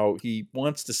about how he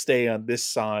wants to stay on this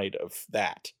side of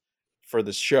that for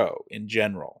the show in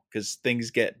general because things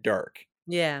get dark.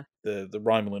 Yeah. The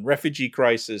Romulan refugee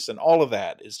crisis and all of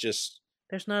that is just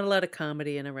There's not a lot of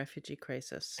comedy in a refugee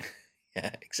crisis.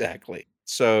 yeah, exactly.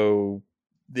 So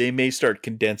they may start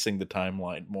condensing the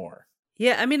timeline more.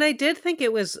 Yeah, I mean, I did think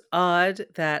it was odd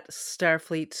that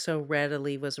Starfleet so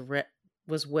readily was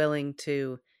willing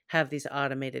to have these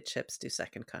automated ships do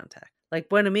second contact. Like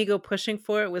Buenamigo pushing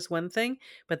for it was one thing,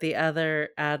 but the other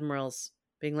admirals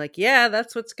being like, "Yeah,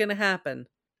 that's what's going to happen."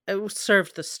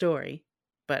 Served the story,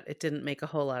 but it didn't make a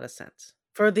whole lot of sense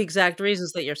for the exact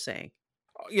reasons that you're saying.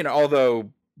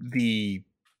 Although the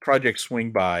Project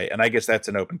Swing By, and I guess that's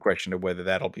an open question of whether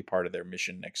that'll be part of their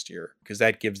mission next year, because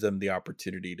that gives them the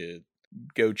opportunity to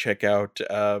go check out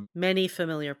Many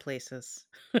familiar places.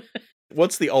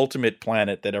 what's the ultimate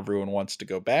planet that everyone wants to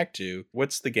go back to.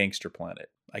 What's the gangster planet?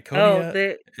 Oh, Iconia.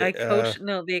 the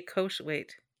uh, the Ikosh,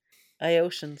 wait.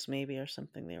 Ioceans maybe or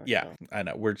something they were yeah, called. I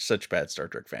know we're such bad Star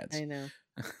Trek fans. I know.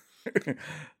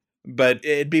 But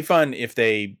it'd be fun if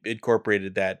they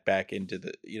incorporated that back into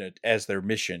the as their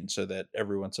mission, so that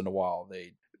every once in a while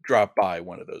they drop by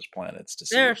one of those planets to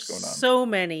see There are what's going on. so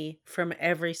many from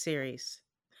every series.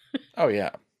 Oh yeah,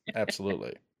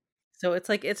 absolutely. So it's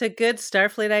a good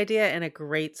Starfleet idea and a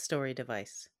great story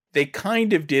device. They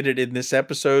kind of did it in this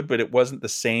episode, but it wasn't the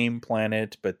same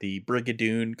planet, but the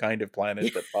Brigadoon kind of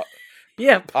planet that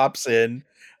Yep. pops in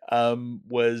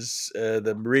was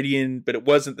the Meridian, but it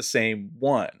wasn't the same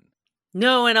one.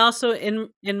 No, and also in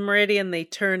Meridian they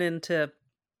turn into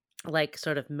like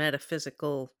sort of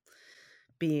metaphysical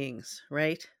beings,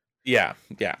 right? Yeah,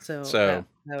 yeah. So So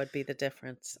that would be the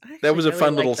difference. I that actually was a really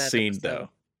fun liked little that scene, episode. though.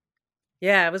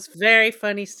 Yeah, it was very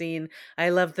funny scene. I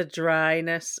love the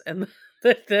dryness and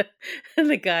the and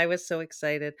the guy was so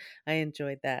excited. I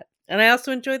enjoyed that. And I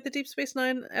also enjoyed the Deep Space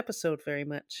Nine episode very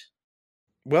much.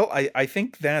 Well, I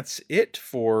think that's it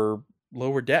for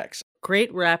Lower Decks.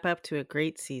 Great wrap up to a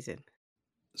great season.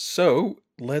 So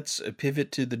let's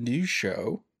pivot to the news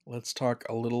show. Let's talk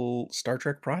a little Star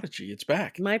Trek Prodigy. It's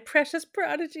back. My precious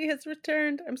prodigy has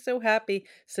returned. I'm so happy.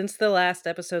 Since the last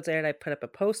episodes aired, I put up a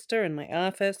poster in my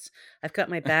office. I've got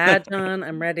my badge on.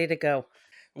 I'm ready to go.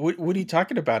 What are you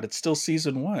talking about? It's still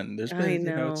season 1. There's I been,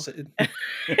 know. it's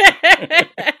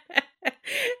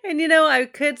And I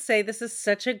could say this is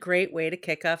such a great way to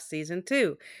kick off season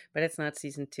 2, but it's not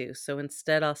season 2. So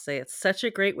instead, I'll say it's such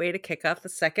a great way to kick off the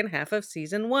second half of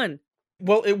season 1.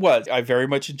 Well, it was. I very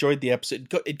much enjoyed the episode.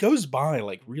 It goes by,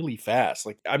 like, really fast.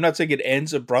 Like, I'm not saying it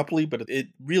ends abruptly, but it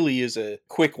really is a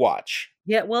quick watch.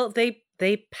 Yeah, well, they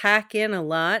pack in a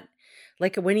lot.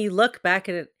 Like when you look back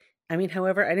at it, I mean,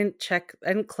 however, I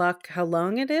didn't clock how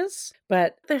long it is,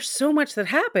 but there's so much that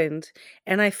happened,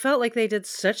 and I felt like they did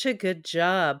such a good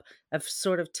job of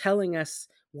sort of telling us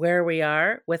where we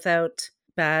are without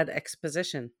bad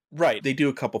exposition. Right. They do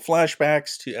a couple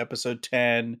flashbacks to episode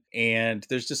 10, and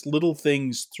there's just little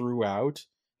things throughout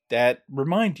that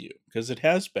remind you, because it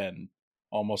has been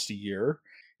almost a year.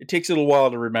 It takes a little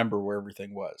while to remember where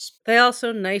everything was. They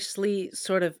also nicely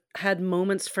sort of had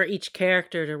moments for each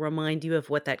character to remind you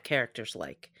of what that character's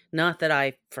like. Not that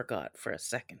I forgot for a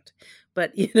second,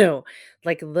 but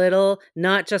like little,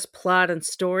 not just plot and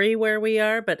story where we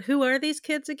are, but who are these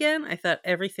kids again? I thought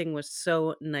everything was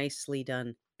so nicely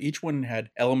done. Each one had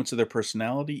elements of their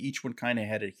personality, each one kind of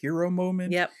had a hero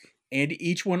moment, Yep. and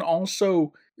each one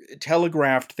also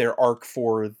telegraphed their arc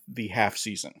for the half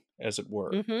season, as it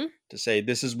were, Mm-hmm. to say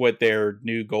this is what their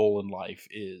new goal in life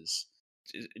is.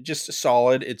 Just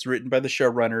solid. It's written by the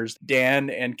showrunners.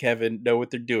 Dan and Kevin know what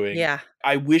they're doing. Yeah.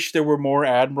 I wish there were more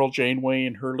Admiral Janeway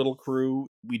and her little crew.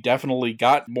 We definitely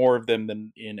got more of them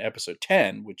than in episode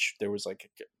 10, which there was like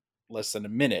less than a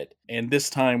minute. And this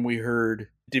time we heard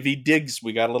Daveed Diggs.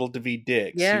 We got a little Daveed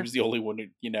Diggs. He Yeah. was the only one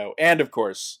who, and of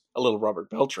course, a little Robert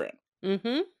Beltran.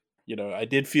 Mm-hmm. I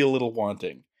did feel a little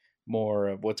wanting more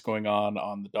of what's going on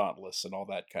the Dauntless and all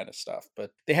that kind of stuff.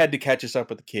 But they had to catch us up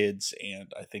with the kids,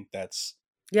 and I think that's.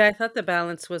 Yeah, I thought the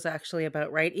balance was actually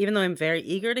about right. Even though I'm very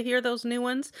eager to hear those new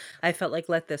ones, I felt like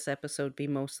let this episode be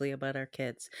mostly about our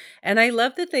kids. And I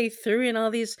love that they threw in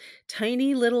all these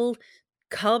tiny little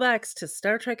callbacks to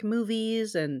Star Trek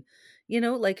movies and,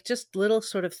 like just little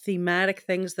sort of thematic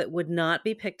things that would not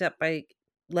be picked up by,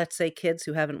 let's say, kids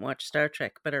who haven't watched Star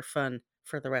Trek but are fun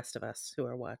for the rest of us who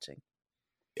are watching.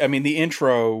 I mean, the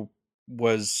intro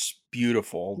was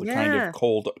beautiful. The kind of Yeah.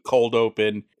 cold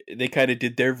open. They kind of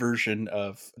did their version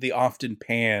of the often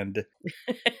panned,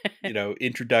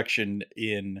 introduction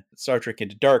in Star Trek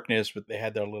Into Darkness, but they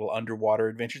had their little underwater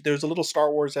adventures. There was a little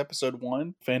Star Wars Episode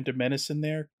 1, Phantom Menace in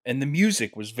there. And the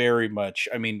music was very much,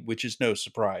 I mean, which is no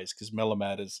surprise because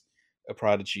Melamed is a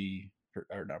prodigy,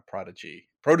 or not protege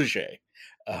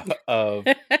of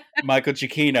Michael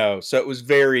Giacchino. So it was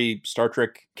very Star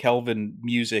Trek Kelvin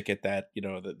music at that,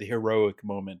 the heroic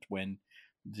moment when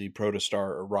the protostar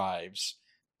arrives.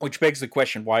 Which begs the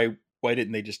question, why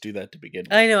didn't they just do that to begin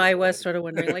with? I know, I was sort of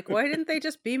wondering, like, why didn't they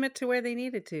just beam it to where they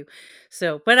needed to?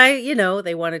 So, but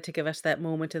they wanted to give us that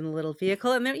moment in the little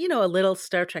vehicle, and then, a little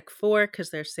Star Trek 4 because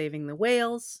they're saving the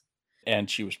whales. And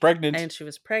she was pregnant. And she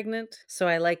was pregnant. So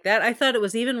I like that. I thought it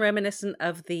was even reminiscent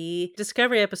of the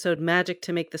Discovery episode Magic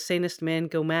to Make the Sanest Man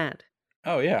Go Mad.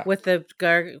 Oh, yeah. With the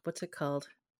what's it called?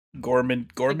 Gorman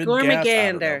The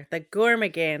Gormagander. The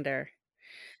Gormagander.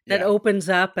 That opens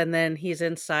up and then he's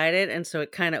inside it, and so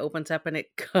it kind of opens up and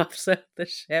it coughs out the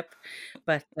ship.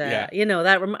 But I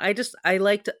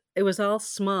liked it. Was all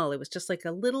small. It was just like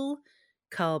a little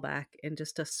callback in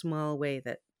just a small way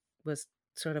that was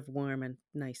sort of warm and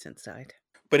nice inside.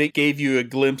 But it gave you a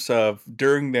glimpse of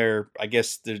during their, I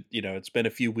guess, it's been a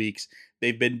few weeks.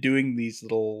 They've been doing these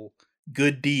little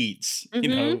good deeds,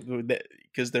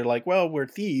 because they're like, well, we're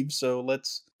thieves, so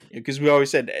let's. Because we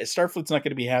always said Starfleet's not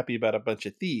going to be happy about a bunch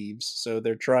of thieves, so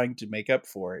they're trying to make up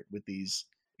for it with these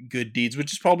good deeds,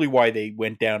 which is probably why they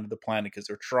went down to the planet, because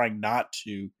they're trying not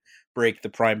to break the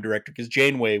Prime Directive. Because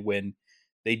Janeway, when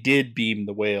they did beam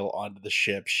the whale onto the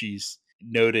ship, she's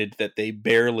noted that they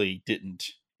barely didn't,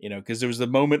 because there was the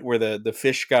moment where the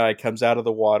fish guy comes out of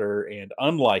the water and,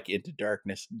 unlike Into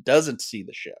Darkness, doesn't see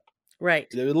the ship. Right.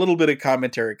 There's a little bit of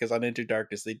commentary because on Into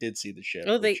Darkness they did see the ship.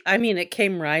 Oh, it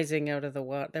came rising out of the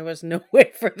water. There was no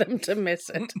way for them to miss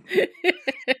it.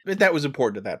 But that was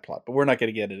important to that plot, but we're not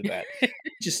going to get into that.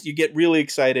 Just, you get really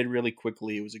excited really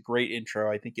quickly. It was a great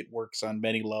intro. I think it works on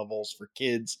many levels for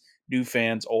kids, new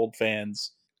fans, old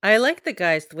fans. I like the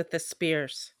guys with the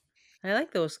spears. I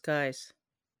like those guys.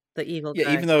 The evil guys.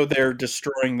 Even though they're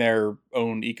destroying their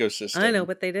own ecosystem. I know,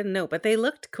 but they didn't know. But they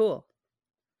looked cool.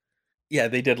 Yeah,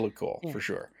 they did look cool, for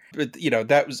sure. But,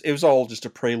 it was all just a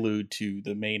prelude to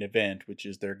the main event, which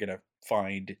is they're going to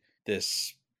find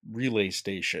this relay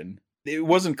station. It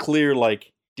wasn't clear,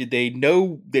 like, did they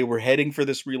know they were heading for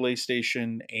this relay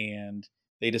station and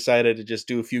they decided to just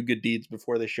do a few good deeds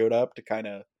before they showed up to kind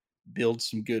of build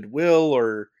some goodwill,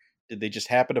 or did they just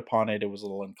happen upon it? It was a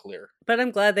little unclear. But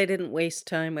I'm glad they didn't waste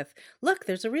time with, "Look,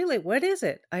 there's a relay. What is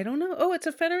it? I don't know. Oh, it's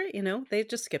a Federate," they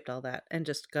just skipped all that and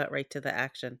just got right to the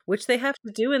action, which they have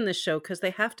to do in this show because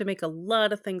they have to make a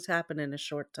lot of things happen in a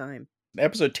short time.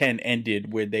 Episode 10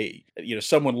 ended when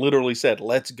someone literally said,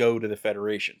 "Let's go to the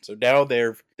Federation." So now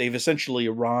they've essentially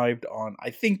arrived on,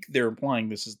 I think they're implying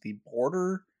this is the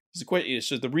border.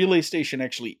 So the relay station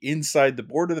actually inside the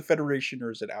border of the Federation,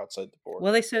 or is it outside the border?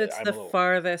 Well, they said it's I'm the a little...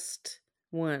 farthest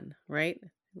one, right?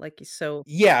 Like, so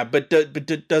Yeah, but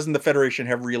doesn't the Federation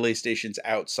have relay stations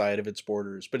outside of its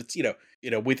borders? But it's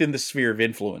within the sphere of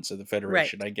influence of the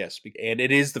Federation, right. I guess. And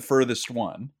it is the furthest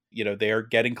one. They are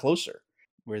getting closer,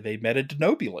 where they met a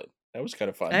Denobulan. That was kind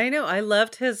of fun. I know, I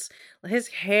loved his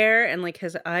hair and, like,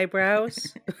 his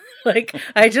eyebrows. Like,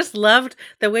 I just loved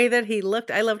the way that he looked.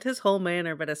 I loved his whole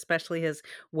manner, but especially his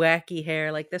wacky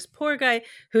hair. Like, this poor guy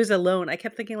who's alone. I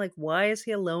kept thinking, like, why is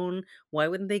he alone? Why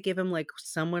wouldn't they give him, like,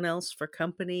 someone else for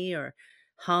company or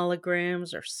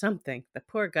holograms or something? The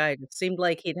poor guy, it seemed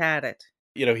like he'd had it.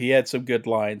 He had some good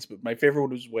lines, but my favorite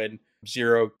one was when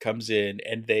Zero comes in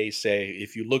and they say,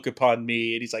 "If you look upon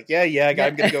me," and he's like, "Yeah, yeah, Yeah.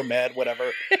 I'm gonna go mad,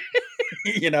 whatever."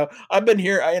 I've been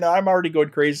here. I'm already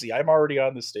going crazy. I'm already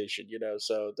on the station.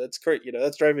 So that's great.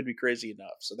 That's driving me crazy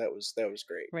enough. So that was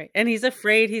great. Right, and he's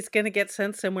afraid he's gonna get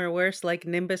sent somewhere worse, like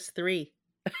Nimbus 3.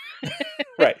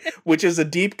 Right, which is a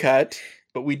deep cut,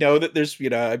 but we know that there's,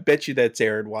 I bet you that's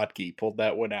Aaron Watke pulled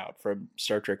that one out from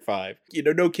Star Trek 5.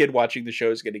 No kid watching the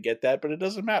show is going to get that, but it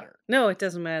doesn't matter. No, it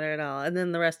doesn't matter at all, and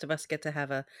then the rest of us get to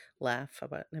have a laugh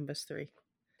about Nimbus 3.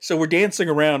 So we're dancing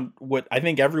around what I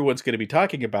think everyone's going to be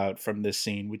talking about from this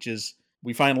scene, which is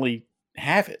we finally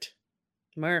have it.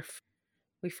 Murph.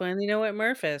 We finally know what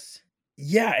Murph is.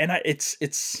 Yeah, and it's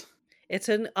It's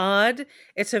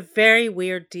it's a very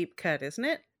weird deep cut, isn't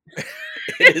it?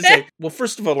 it is well,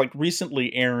 first of all, like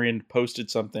recently Aaron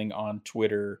posted something on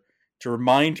Twitter to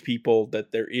remind people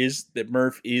that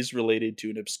Murph is related to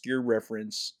an obscure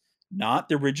reference, not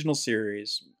the original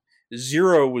series.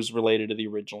 Zero was related to the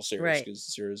original series Right. because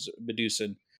Zero's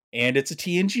Medusan, and it's a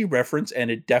TNG reference, and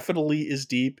it definitely is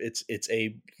deep. It's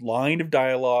a line of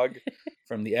dialogue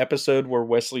from the episode where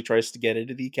Wesley tries to get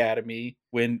into the academy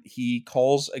when he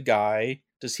calls a guy.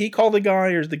 Does he call the guy,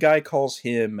 or the guy calls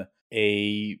him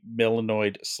a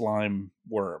melanoid slime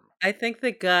worm? I think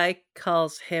the guy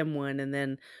calls him one, and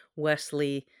then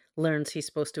Wesley learns he's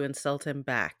supposed to insult him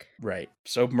back. Right.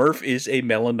 So Murph is a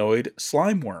melanoid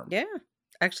slime worm. Yeah.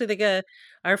 Actually,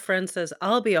 our friend says,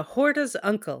 "I'll be a Horta's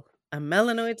uncle, a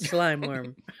melanoid slime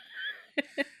worm."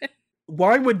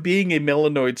 Why would being a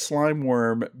melanoid slime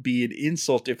worm be an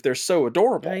insult if they're so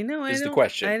adorable? I know. The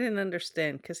question. I didn't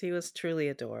understand because he was truly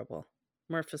adorable.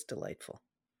 Murph is delightful.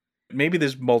 Maybe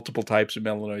there's multiple types of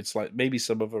melanoid slime. Maybe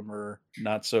some of them are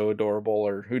not so adorable,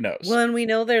 or who knows? Well, and we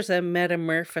know there's a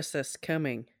metamorphosis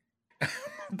coming.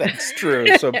 That's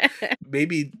true. So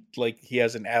maybe like he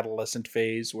has an adolescent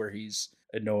phase where he's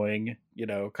annoying,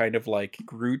 kind of like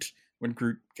Groot when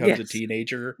Groot becomes a Yes.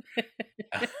 teenager.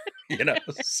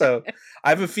 So I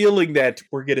have a feeling that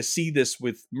we're going to see this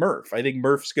with Murph. I think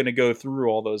Murph's going to go through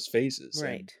all those phases.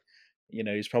 Right. And,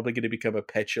 he's probably going to become a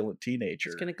petulant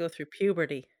teenager. He's going to go through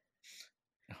puberty.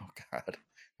 Oh, God.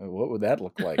 What would that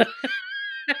look like?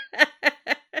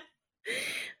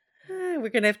 We're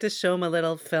going to have to show him a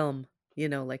little film,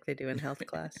 like they do in health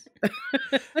class.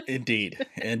 Indeed.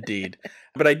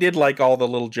 But I did like all the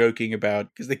little joking about,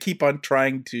 because they keep on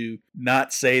trying to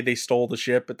not say they stole the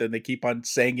ship, but then they keep on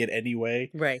saying it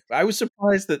anyway. Right. I was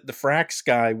surprised that the Frax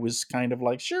guy was kind of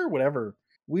like, sure, whatever.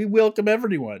 We welcome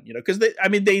everyone, because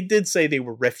they did say they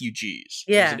were refugees.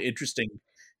 Yeah. It was an interesting.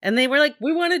 And they were like,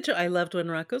 we want to I loved when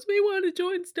Rock goes, we want to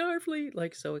join Starfleet.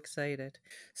 Like, so excited.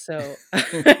 So I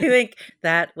think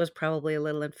that was probably a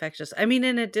little infectious. I mean,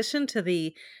 in addition to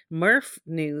the Murph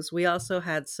news, we also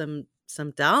had some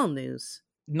Dahl news.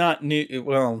 Not new.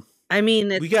 Well, I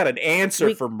mean, we got an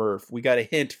answer for Murph. We got a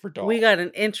hint for Dahl. We got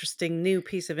an interesting new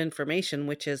piece of information,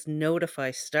 which is notify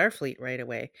Starfleet right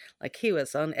away. Like, he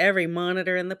was on every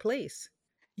monitor in the place.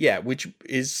 Yeah, which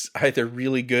is either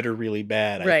really good or really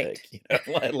bad, right. I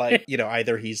think. Like,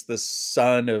 either he's the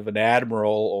son of an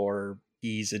admiral or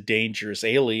he's a dangerous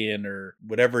alien or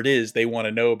whatever it is, they want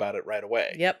to know about it right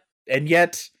away. Yep. And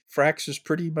yet, Frax is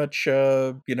pretty much,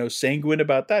 sanguine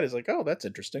about that. He's like, oh, that's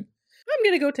interesting. I'm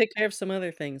going to go take care of some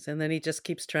other things. And then he just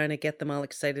keeps trying to get them all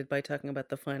excited by talking about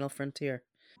the final frontier.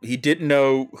 He didn't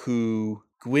know who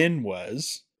Gwyn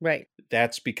was. Right.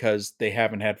 That's because they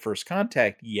haven't had first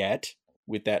contact yet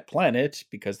with that planet,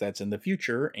 because that's in the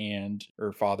future, and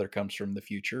her father comes from the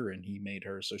future and he made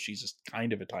her, so she's just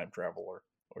kind of a time traveler.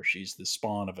 or she's the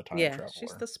spawn of a time Yeah, she's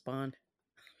traveler. the spawn.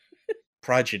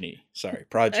 Progeny, sorry, I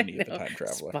progeny of a know. time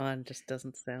traveler. Spawn just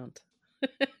doesn't sound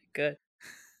good.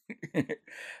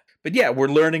 But yeah, we're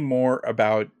learning more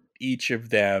about each of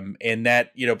them, and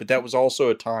that, but that was also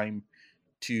a time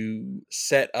to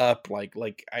set up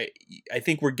I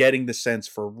think we're getting the sense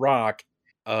for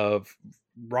of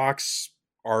Rock's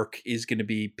arc is going to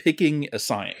be picking a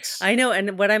science. I know,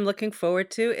 and what I'm looking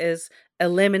forward to is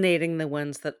eliminating the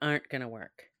ones that aren't gonna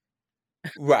work.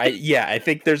 Right, yeah, I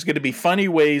think there's going to be funny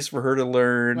ways for her to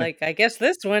learn. Like, I guess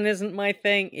this one isn't my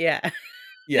thing. Yeah.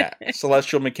 Yeah,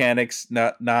 celestial mechanics,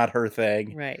 not her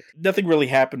thing. Right. Nothing really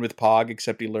happened with Pog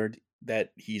except he learned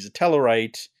that he's a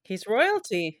Tellarite. He's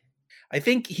royalty. I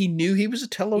think he knew he was a Yeah,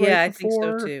 Tellarite I think so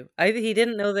before. too. I He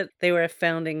didn't know that they were a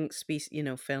founding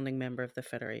founding member of the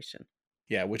Federation.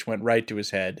 Yeah, which went right to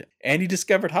his head. And he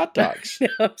discovered hot dogs.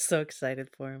 I'm so excited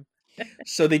for him.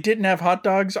 So they didn't have hot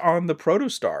dogs on the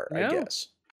Protostar, I No. guess.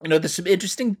 There's some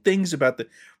interesting things about the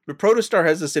Protostar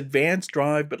has this advanced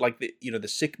drive, but like the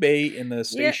sick bay in the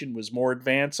station was more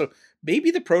advanced. So maybe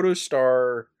the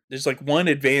Protostar, there's like one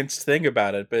advanced thing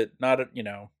about it, but not,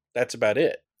 that's about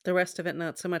it. The rest of it,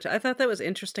 not so much. I thought that was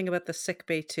interesting about the sick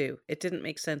bay too. It didn't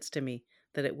make sense to me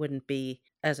that it wouldn't be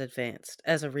as advanced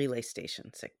as a relay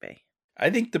station sick bay. I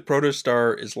think the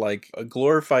Protostar is like a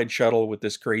glorified shuttle with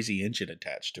this crazy engine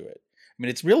attached to it. I mean,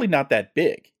 it's really not that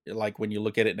big, like when you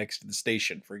look at it next to the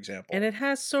station, for example. And it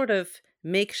has sort of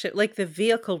makeshift, like the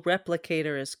vehicle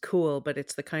replicator is cool, but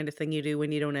it's the kind of thing you do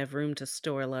when you don't have room to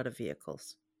store a lot of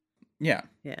vehicles. Yeah.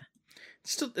 Yeah.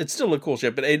 It's still a cool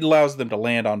ship, but it allows them to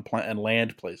land on and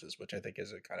land places, which I think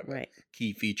is a kind of Right. a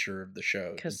key feature of the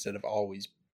show instead of always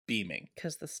beaming.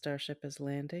 Because the starship is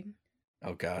landing.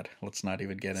 Oh God, let's not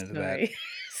even get into Sorry. that.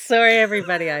 Sorry,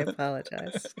 everybody. I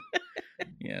apologize.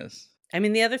 Yes. I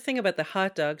mean, the other thing about the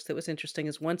hot dogs that was interesting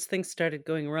is once things started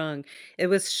going wrong, it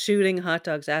was shooting hot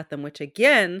dogs at them, which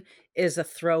again is a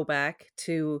throwback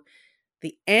to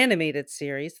the animated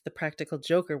series, The Practical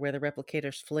Joker, where the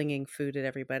replicator's flinging food at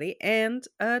everybody, and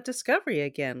Discovery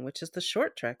again, which is the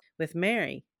short trek with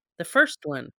Mary, the first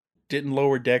one. Didn't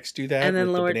Lower Decks do that And then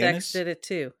with the Lower Decks bananas? did it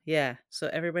too. Yeah. So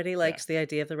everybody Yeah. likes the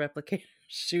idea of the replicator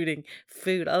shooting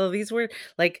food. Although these were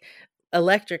like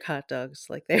electric hot dogs,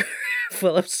 like they were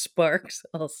full of sparks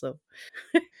also.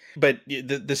 But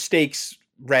the stakes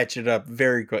ratcheted up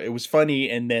very quick. It was funny,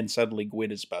 and then suddenly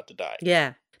Gwyn is about to die.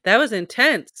 Yeah. That was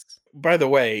intense. By the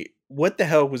way, what the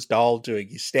hell was Dahl doing?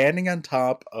 He's standing on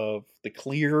top of the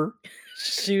clear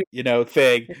Shoot.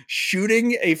 thing,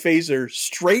 shooting a phaser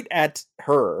straight at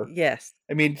her. Yes.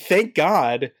 I mean, thank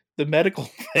God the medical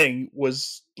thing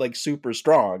was like super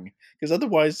strong, because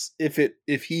otherwise,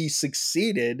 if he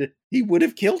succeeded, he would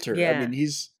have killed her. Yeah. I mean,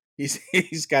 he's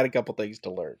got a couple things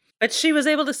to learn. But she was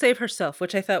able to save herself,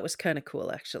 which I thought was kind of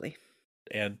cool, actually.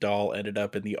 And Dahl ended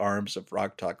up in the arms of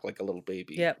Roktok like a little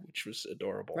baby, Yep. which was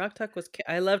adorable. Roktok was.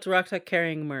 I loved Roktok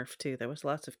carrying Murph too. There was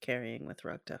lots of carrying with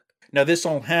Roktok. Now, this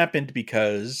all happened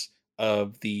because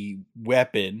of the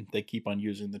weapon. They keep on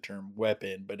using the term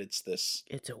weapon, but it's this.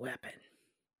 It's a weapon.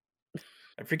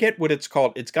 I forget what it's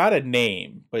called. It's got a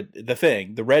name, but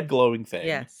the red glowing thing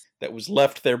Yes. that was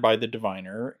left there by the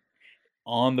Diviner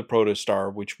on the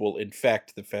Protostar, which will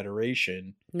infect the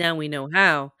Federation. Now we know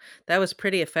how. That was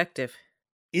pretty effective.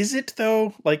 Is it,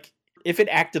 though? Like, if it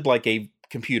acted like a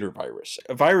computer virus,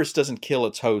 a virus doesn't kill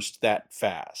its host that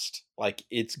fast. Like,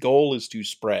 its goal is to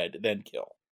spread, then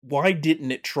kill. Why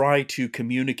didn't it try to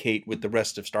communicate with the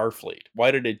rest of Starfleet?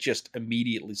 Why did it just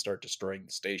immediately start destroying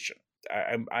the station?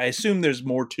 I assume there's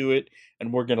more to it,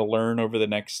 and we're going to learn over the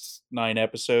next 9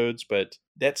 episodes, but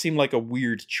that seemed like a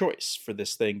weird choice for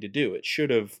this thing to do. It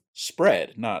should have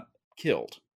spread, not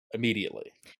killed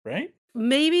immediately, right?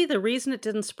 Maybe the reason it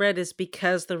didn't spread is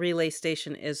because the relay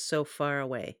station is so far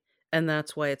away, and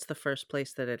that's why it's the first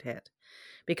place that it hit.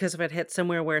 Because if it hit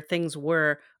somewhere where things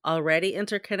were already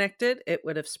interconnected, it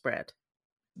would have spread.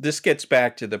 This gets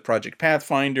back to the Project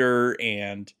Pathfinder,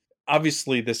 and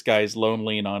obviously this guy's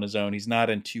lonely and on his own. He's not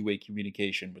in two-way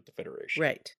communication with the Federation.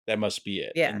 Right. That must be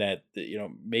it. Yeah. And that,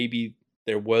 maybe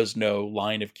there was no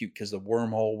line of because the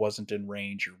wormhole wasn't in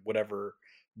range or whatever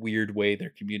weird way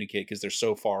they're communicating because they're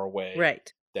so far away.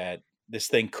 Right. That this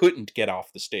thing couldn't get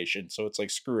off the station. So it's like,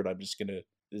 screw it. I'm just going to,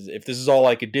 if this is all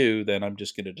I could do, then I'm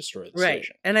just going to destroy the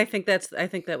station. And I think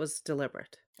that was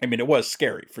deliberate. I mean, it was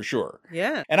scary for sure.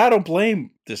 Yeah. And I don't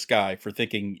blame this guy for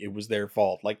thinking it was their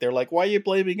fault. Like, they're like, why are you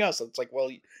blaming us? It's like,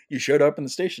 well, you showed up and the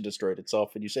station destroyed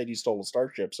itself and you said you stole a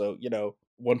starship. So,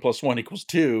 1 + 1 =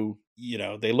 2.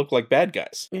 They look like bad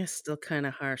guys. It's still kind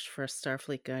of harsh for a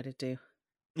Starfleet guy to do.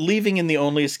 Leaving in the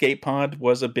only escape pod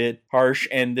was a bit harsh,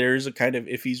 and there's a kind of,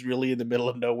 if he's really in the middle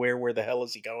of nowhere, where the hell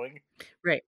is he going?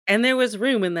 Right. And there was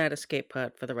room in that escape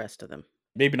pod for the rest of them.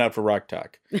 Maybe not for Rock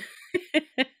Talk.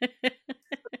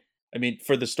 I mean,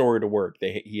 for the story to work,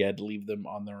 he had to leave them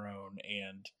on their own,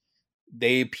 and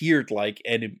they appeared like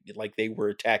they were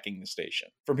attacking the station.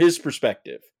 From his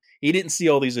perspective, he didn't see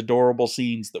all these adorable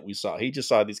scenes that we saw. He just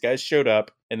saw these guys showed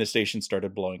up, and the station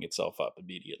started blowing itself up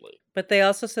immediately. But they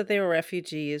also said they were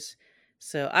refugees.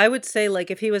 So I would say,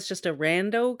 like, if he was just a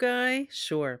rando guy,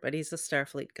 sure, but he's a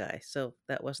Starfleet guy, so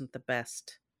that wasn't the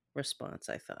best response,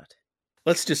 I thought.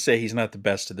 Let's just say he's not the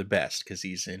best of the best because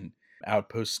he's in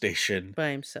Outpost Station By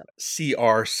himself.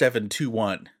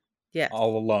 CR721 Yes.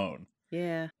 all alone.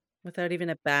 Yeah. Without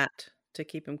even a bat to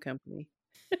keep him company.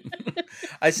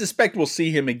 I suspect we'll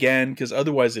see him again because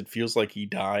otherwise it feels like he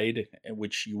died,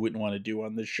 which you wouldn't want to do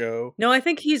on this show. No, I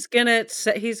think he's gonna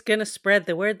spread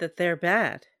the word that they're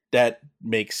bad. That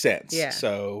makes sense. Yeah.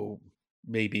 So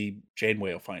maybe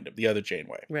Janeway will find him, the other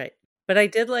Janeway. Right. But I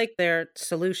did like their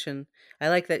solution. I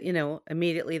like that,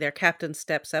 immediately their captain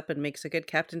steps up and makes a good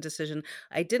captain decision.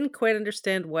 I didn't quite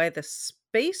understand why the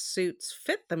spacesuits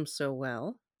fit them so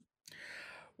well.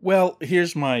 Well,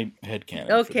 here's my headcanon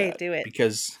for Okay, that. do it.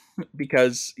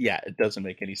 Because yeah, it doesn't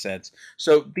make any sense.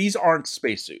 So these aren't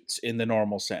spacesuits in the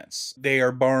normal sense. They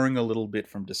are borrowing a little bit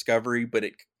from Discovery, but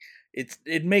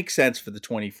it makes sense for the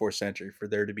 24th century for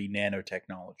there to be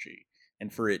nanotechnology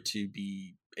and for it to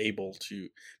be able to,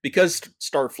 because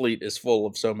Starfleet is full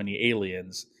of so many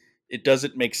aliens, it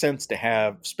doesn't make sense to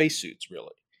have spacesuits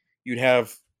really. You'd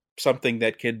have something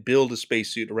that can build a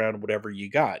spacesuit around whatever you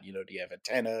got. Do you have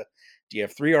antenna? Do you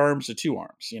have 3 arms or 2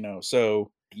 arms?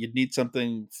 So you'd need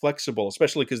something flexible,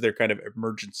 especially because they're kind of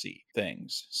emergency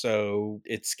things. So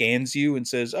it scans you and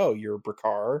says, "Oh, you're a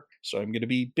Brakar, so I'm going to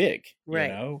be big."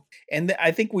 Right. And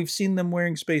I think we've seen them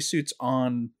wearing spacesuits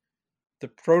on the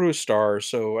Protostar,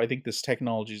 so I think this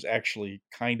technology has actually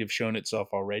kind of shown itself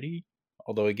already.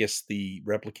 Although I guess the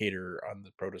replicator on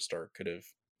the Protostar could have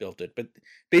built it, but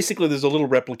basically there's a little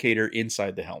replicator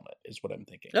inside the helmet, is what I'm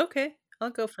thinking, Okay,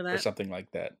 I'll go for or that. something like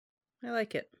that. I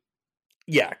like it.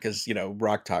 Yeah, because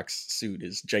Rock Talk's suit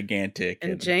is gigantic,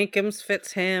 And Jenkins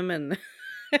fits him and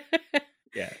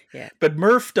yeah. Yeah. But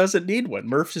Murph doesn't need one.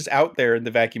 Murph is out there in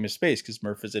the vacuum of space because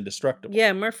Murph is indestructible.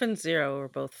 Yeah, Murph and Zero were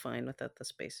both fine without the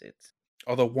spacesuits.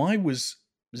 Although, why was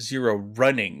Zero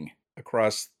running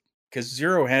across? Because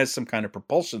Zero has some kind of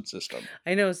propulsion system.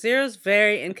 I know Zero's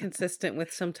very inconsistent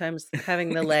with sometimes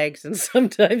having the legs and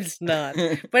sometimes not,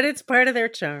 but it's part of their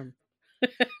charm.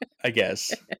 I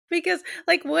guess. Because,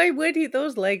 like, why would he?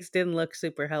 Those legs didn't look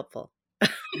super helpful.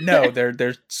 No,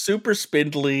 they're super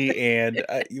spindly, and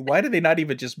why do they not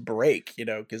even just break?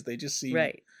 Because they just seem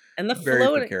Right. And very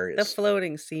the precarious.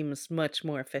 floating seems much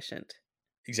more efficient.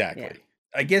 Exactly. Yeah.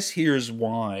 I guess here's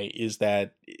why is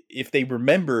that if they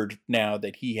remembered now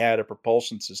that he had a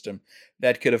propulsion system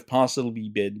that could have possibly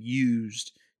been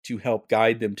used to help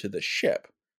guide them to the ship,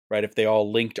 right? If they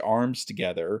all linked arms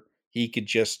together, he could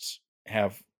just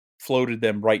have floated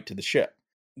them right to the ship.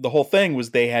 The whole thing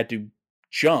was they had to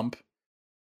jump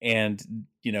and,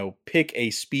 pick a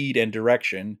speed and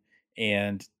direction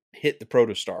and hit the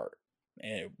protostar,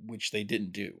 which they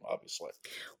didn't do, obviously.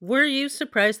 Were you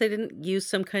surprised they didn't use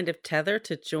some kind of tether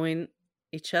to join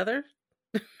each other?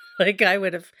 Like, I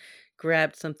would have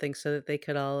grabbed something so that they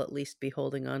could all at least be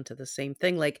holding on to the same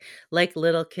thing, like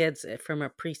little kids from a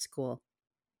preschool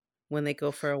when they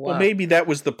go for a Well, walk. maybe that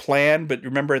was the plan, but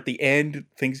remember at the end,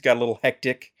 things got a little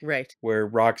hectic. Right. Where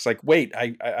Rock's like, "Wait,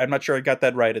 I'm not sure I got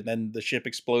that right," and then the ship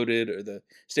exploded or the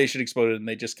station exploded, and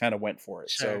they just kind of went for it.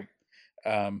 Sure.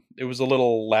 So it was a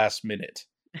little last minute,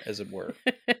 as it were.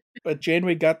 But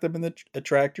Janeway got them in the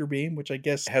tractor beam, which I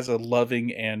guess has a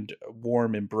loving and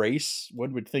warm embrace.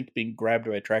 One would think being grabbed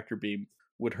by a tractor beam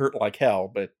would hurt like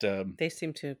hell, but They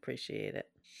seem to appreciate it.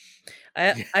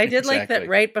 yeah, I did like that exactly.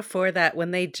 right before that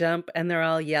when they jump and they're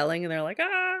all yelling and they're like,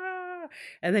 "Ah!"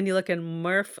 And then you look and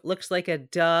Murph looks like a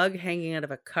dog hanging out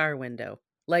of a car window.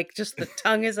 Like, just the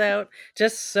tongue is out,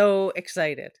 just so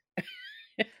excited.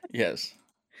 Yes.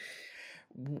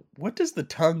 What does the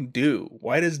tongue do?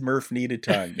 Why does Murph need a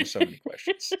tongue? There's so many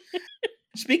questions.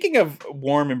 Speaking of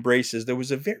warm embraces, there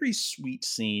was a very sweet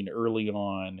scene early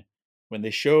on when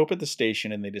they show up at the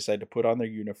station and they decide to put on their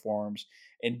uniforms,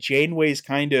 and Janeway's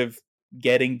kind of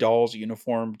getting Doll's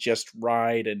uniform just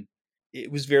right, and it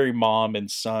was very mom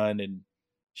and son, and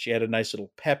she had a nice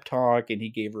little pep talk, and he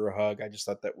gave her a hug. I just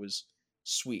thought that was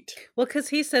sweet. Well, because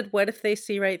he said, "What if they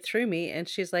see right through me?" And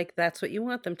she's like, "That's what you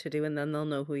want them to do, and then they'll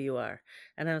know who you are."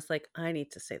 And I was like, I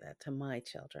need to say that to my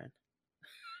children.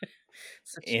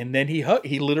 Such, And then he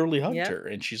literally hugged yep, her,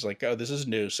 and she's like, "Oh, this is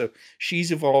new." So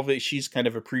she's evolving. She's kind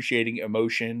of appreciating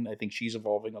emotion. I think she's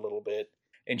evolving a little bit,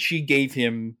 and she gave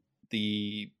him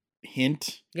the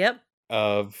hint yep,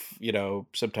 of,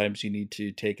 sometimes you need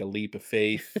to take a leap of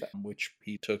faith, which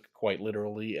he took quite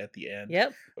literally at the end.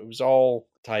 yep. It was all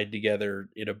tied together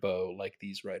in a bow, like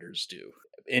these writers do,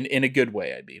 in a good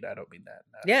way. I mean, I don't mean that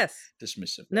in Yes. a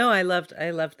dismissive way. No, I loved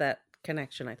that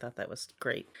connection. I thought that was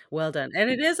great. Well done. And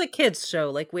it is a kids show.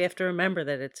 Like we have to remember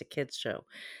that it's a kids show.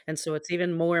 And so it's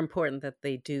even more important that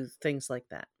they do things like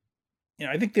that.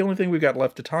 I think the only thing we've got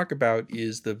left to talk about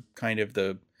is the kind of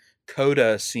the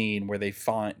coda scene where they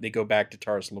go back to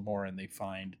Tars Lamora and they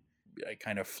find a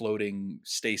kind of floating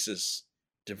stasis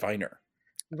diviner,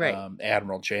 Right.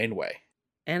 Admiral Janeway.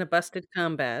 And a busted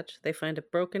comm badge. They find a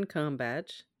broken comm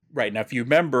badge. Right, now, if you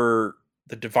remember,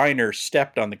 the diviner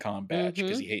stepped on the comm badge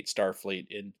because Mm-hmm. he hates Starfleet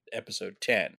in episode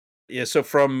 10. Yeah, so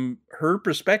from her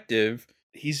perspective,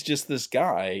 he's just this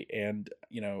guy, and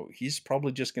he's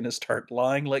probably just going to start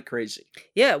lying like crazy.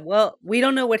 Yeah, well, we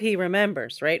don't know what he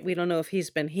remembers, right? We don't know if he's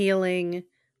been healing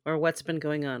or what's been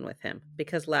going on with him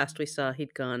because last we saw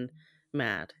he'd gone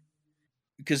mad.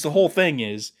 Because the whole thing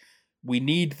is, we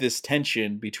need this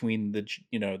tension between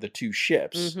the two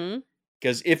ships. Mm-hmm.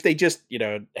 Because if they just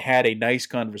had a nice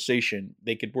conversation,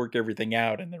 they could work everything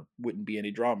out, and there wouldn't be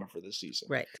any drama for this season.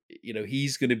 Right.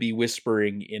 He's going to be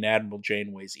whispering in Admiral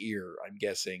Janeway's ear, I'm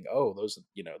guessing, "Oh, those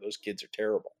kids are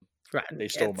terrible. Rotten They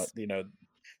stole kids.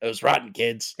 those rotten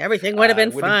kids. Everything would have been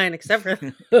Wouldn't fine except for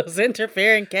those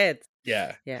interfering kids.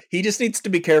 Yeah. Yeah. He just needs to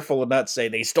be careful and not say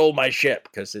they stole my ship,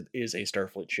 because it is a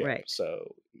Starfleet ship. Right.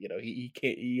 So, he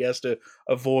can't, he has to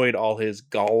avoid all his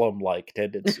Gollum-like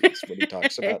tendencies when he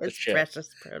talks about the His ship. precious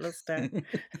protostar.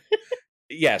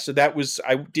 Yeah, so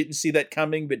I didn't see that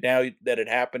coming, but now that it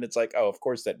happened, it's like, oh, of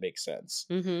course that makes sense.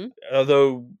 Mm-hmm.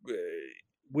 Although,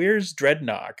 where's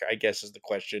Dreadnought, I guess, is the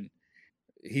question.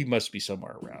 He must be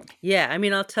somewhere around. Yeah, I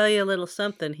mean, I'll tell you a little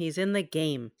something. He's in the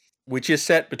game. Which is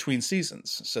set between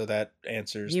seasons, so that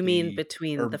answers You mean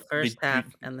between or the first half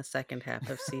between and the second half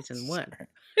of season one. Sorry.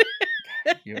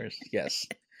 God, yours, yes.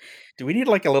 Do we need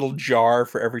like a little jar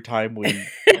for every time we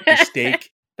mistake?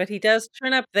 But he does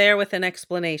turn up there with an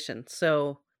explanation.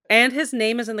 So, and his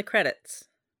name is in the credits.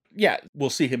 Yeah, we'll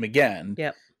see him again.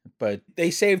 Yep. But they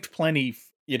saved plenty,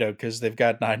 because they've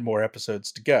got 9 more episodes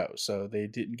to go. So they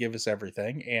didn't give us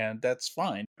everything, and that's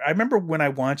fine. I remember when I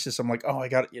watched this, I'm like, oh,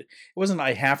 it wasn't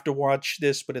I have to watch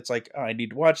this, but it's like, oh, I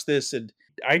need to watch this. And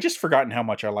I just forgotten how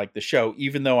much I like the show,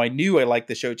 even though I knew I liked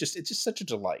the show. It's just such a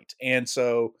delight. And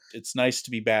so it's nice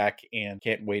to be back, and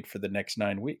can't wait for the next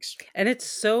 9 weeks. And it's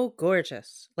so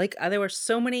gorgeous. Like, there were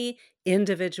so many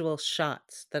individual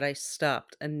shots that I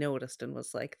stopped and noticed and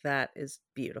was like, that is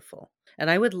beautiful. And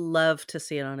I would love to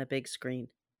see it on a big screen.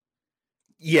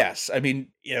 Yes, I mean,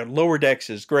 Lower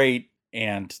Decks is great,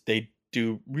 and they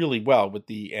do really well with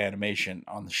the animation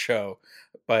on the show,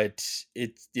 but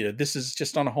it's this is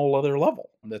just on a whole other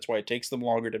level. That's why it takes them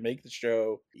longer to make the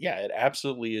show. Yeah, it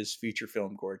absolutely is feature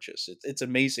film gorgeous. It's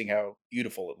amazing how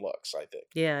beautiful it looks, I think,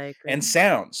 Yeah, I agree. and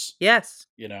sounds. Yes.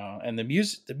 And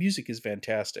the music is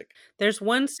fantastic. There's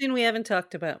one scene we haven't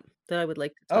talked about that I would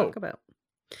like to Oh, talk about,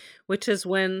 which is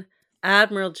when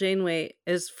Admiral Janeway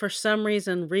is for some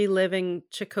reason reliving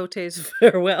Chakotay's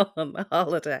farewell on the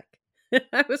holodeck.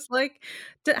 I was like,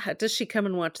 does she come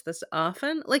and watch this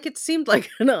often? Like, it seemed like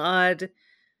an odd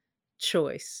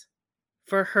choice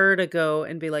for her to go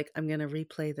and be like, I'm going to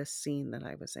replay this scene that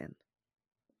I was in.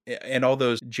 and all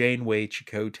those Janeway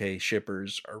Chakotay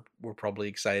shippers were probably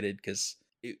excited, because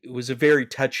it was a very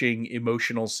touching,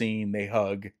 emotional scene. They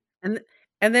hug. And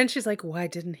and then she's like, why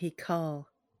didn't he call?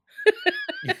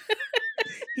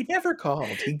 He never called.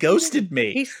 He ghosted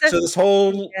me. He said, So this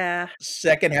whole yeah.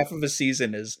 second half of a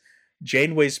season is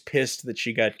Janeway's pissed that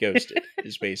she got ghosted,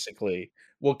 is basically.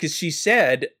 Well, because she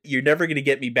said, you're never going to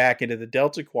get me back into the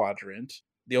Delta Quadrant.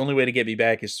 The only way to get me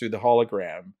back is through the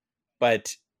hologram.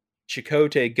 But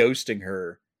Chakotay ghosting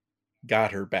her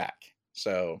got her back.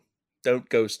 So don't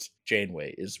ghost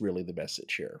Janeway is really the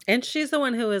message here. And she's the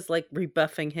one who is like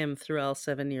rebuffing him through all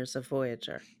 7 years of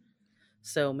Voyager.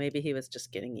 So maybe he was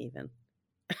just getting even.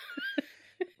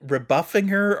 Rebuffing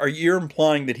her? Are you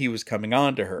implying that he was coming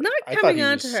on to her? Not I thought coming he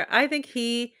on was. to her. I think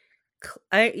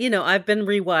I've been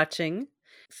rewatching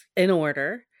in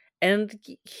order, and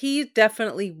he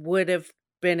definitely would have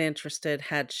been interested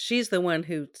had she's the one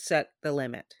who set the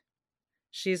limit.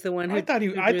 She's the one who I thought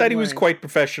who I drew thought the he was line. quite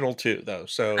professional too, though.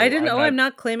 So I didn't I'm know. not. I'm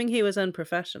not claiming he was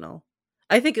unprofessional.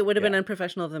 I think it would have been Yeah.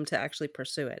 unprofessional of them to actually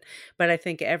pursue it. But I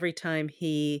think every time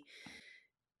he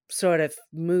sort of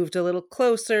moved a little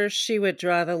closer, she would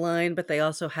draw the line, but they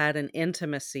also had an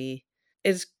intimacy.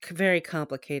 It's very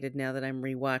complicated now that I'm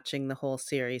rewatching the whole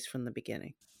series from the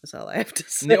beginning. That's all I have to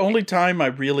say. And the only time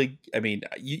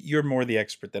you're more the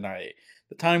expert than I.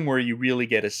 The time where you really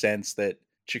get a sense that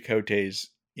Chakotay's,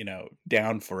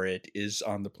 down for it is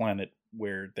on the planet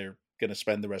where they're going to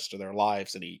spend the rest of their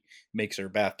lives, and he makes her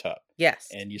bathtub. Yes.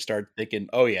 And you start thinking,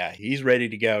 oh yeah, he's ready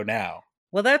to go now.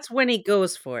 Well, that's when he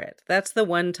goes for it. That's the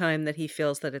one time that he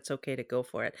feels that it's okay to go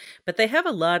for it. But they have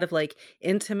a lot of like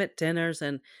intimate dinners,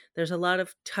 and there's a lot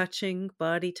of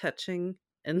body touching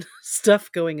and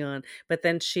stuff going on. But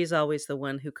then she's always the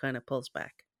one who kind of pulls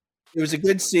back. It was a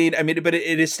good scene. I mean, but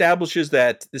it establishes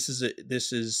that this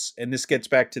is, and this gets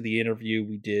back to the interview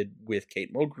we did with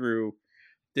Kate Mulgrew.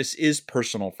 This is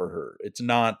personal for her.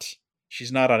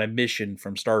 She's not on a mission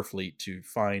from Starfleet to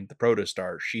find the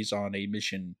protostar. She's on a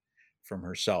mission from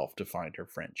herself to find her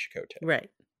friend Chakotay. Right.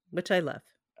 Which I love.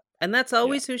 And that's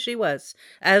always who she was.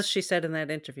 As she said in that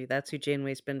interview, that's who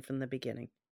Janeway's been from the beginning.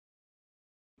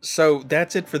 So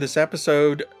that's it for this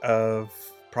episode of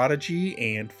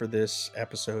Prodigy, and for this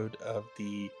episode of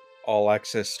the All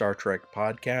Access Star Trek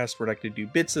podcast. We're not going to do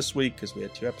bits this week because we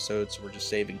had 2 episodes, so we're just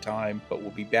saving time. But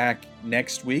we'll be back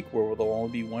next week where there'll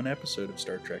only be 1 episode of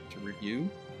Star Trek to review.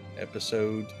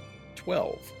 Episode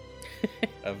 12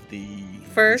 of the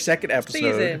first second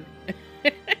episode.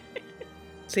 Season.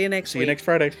 See you next week. See you next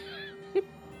Friday.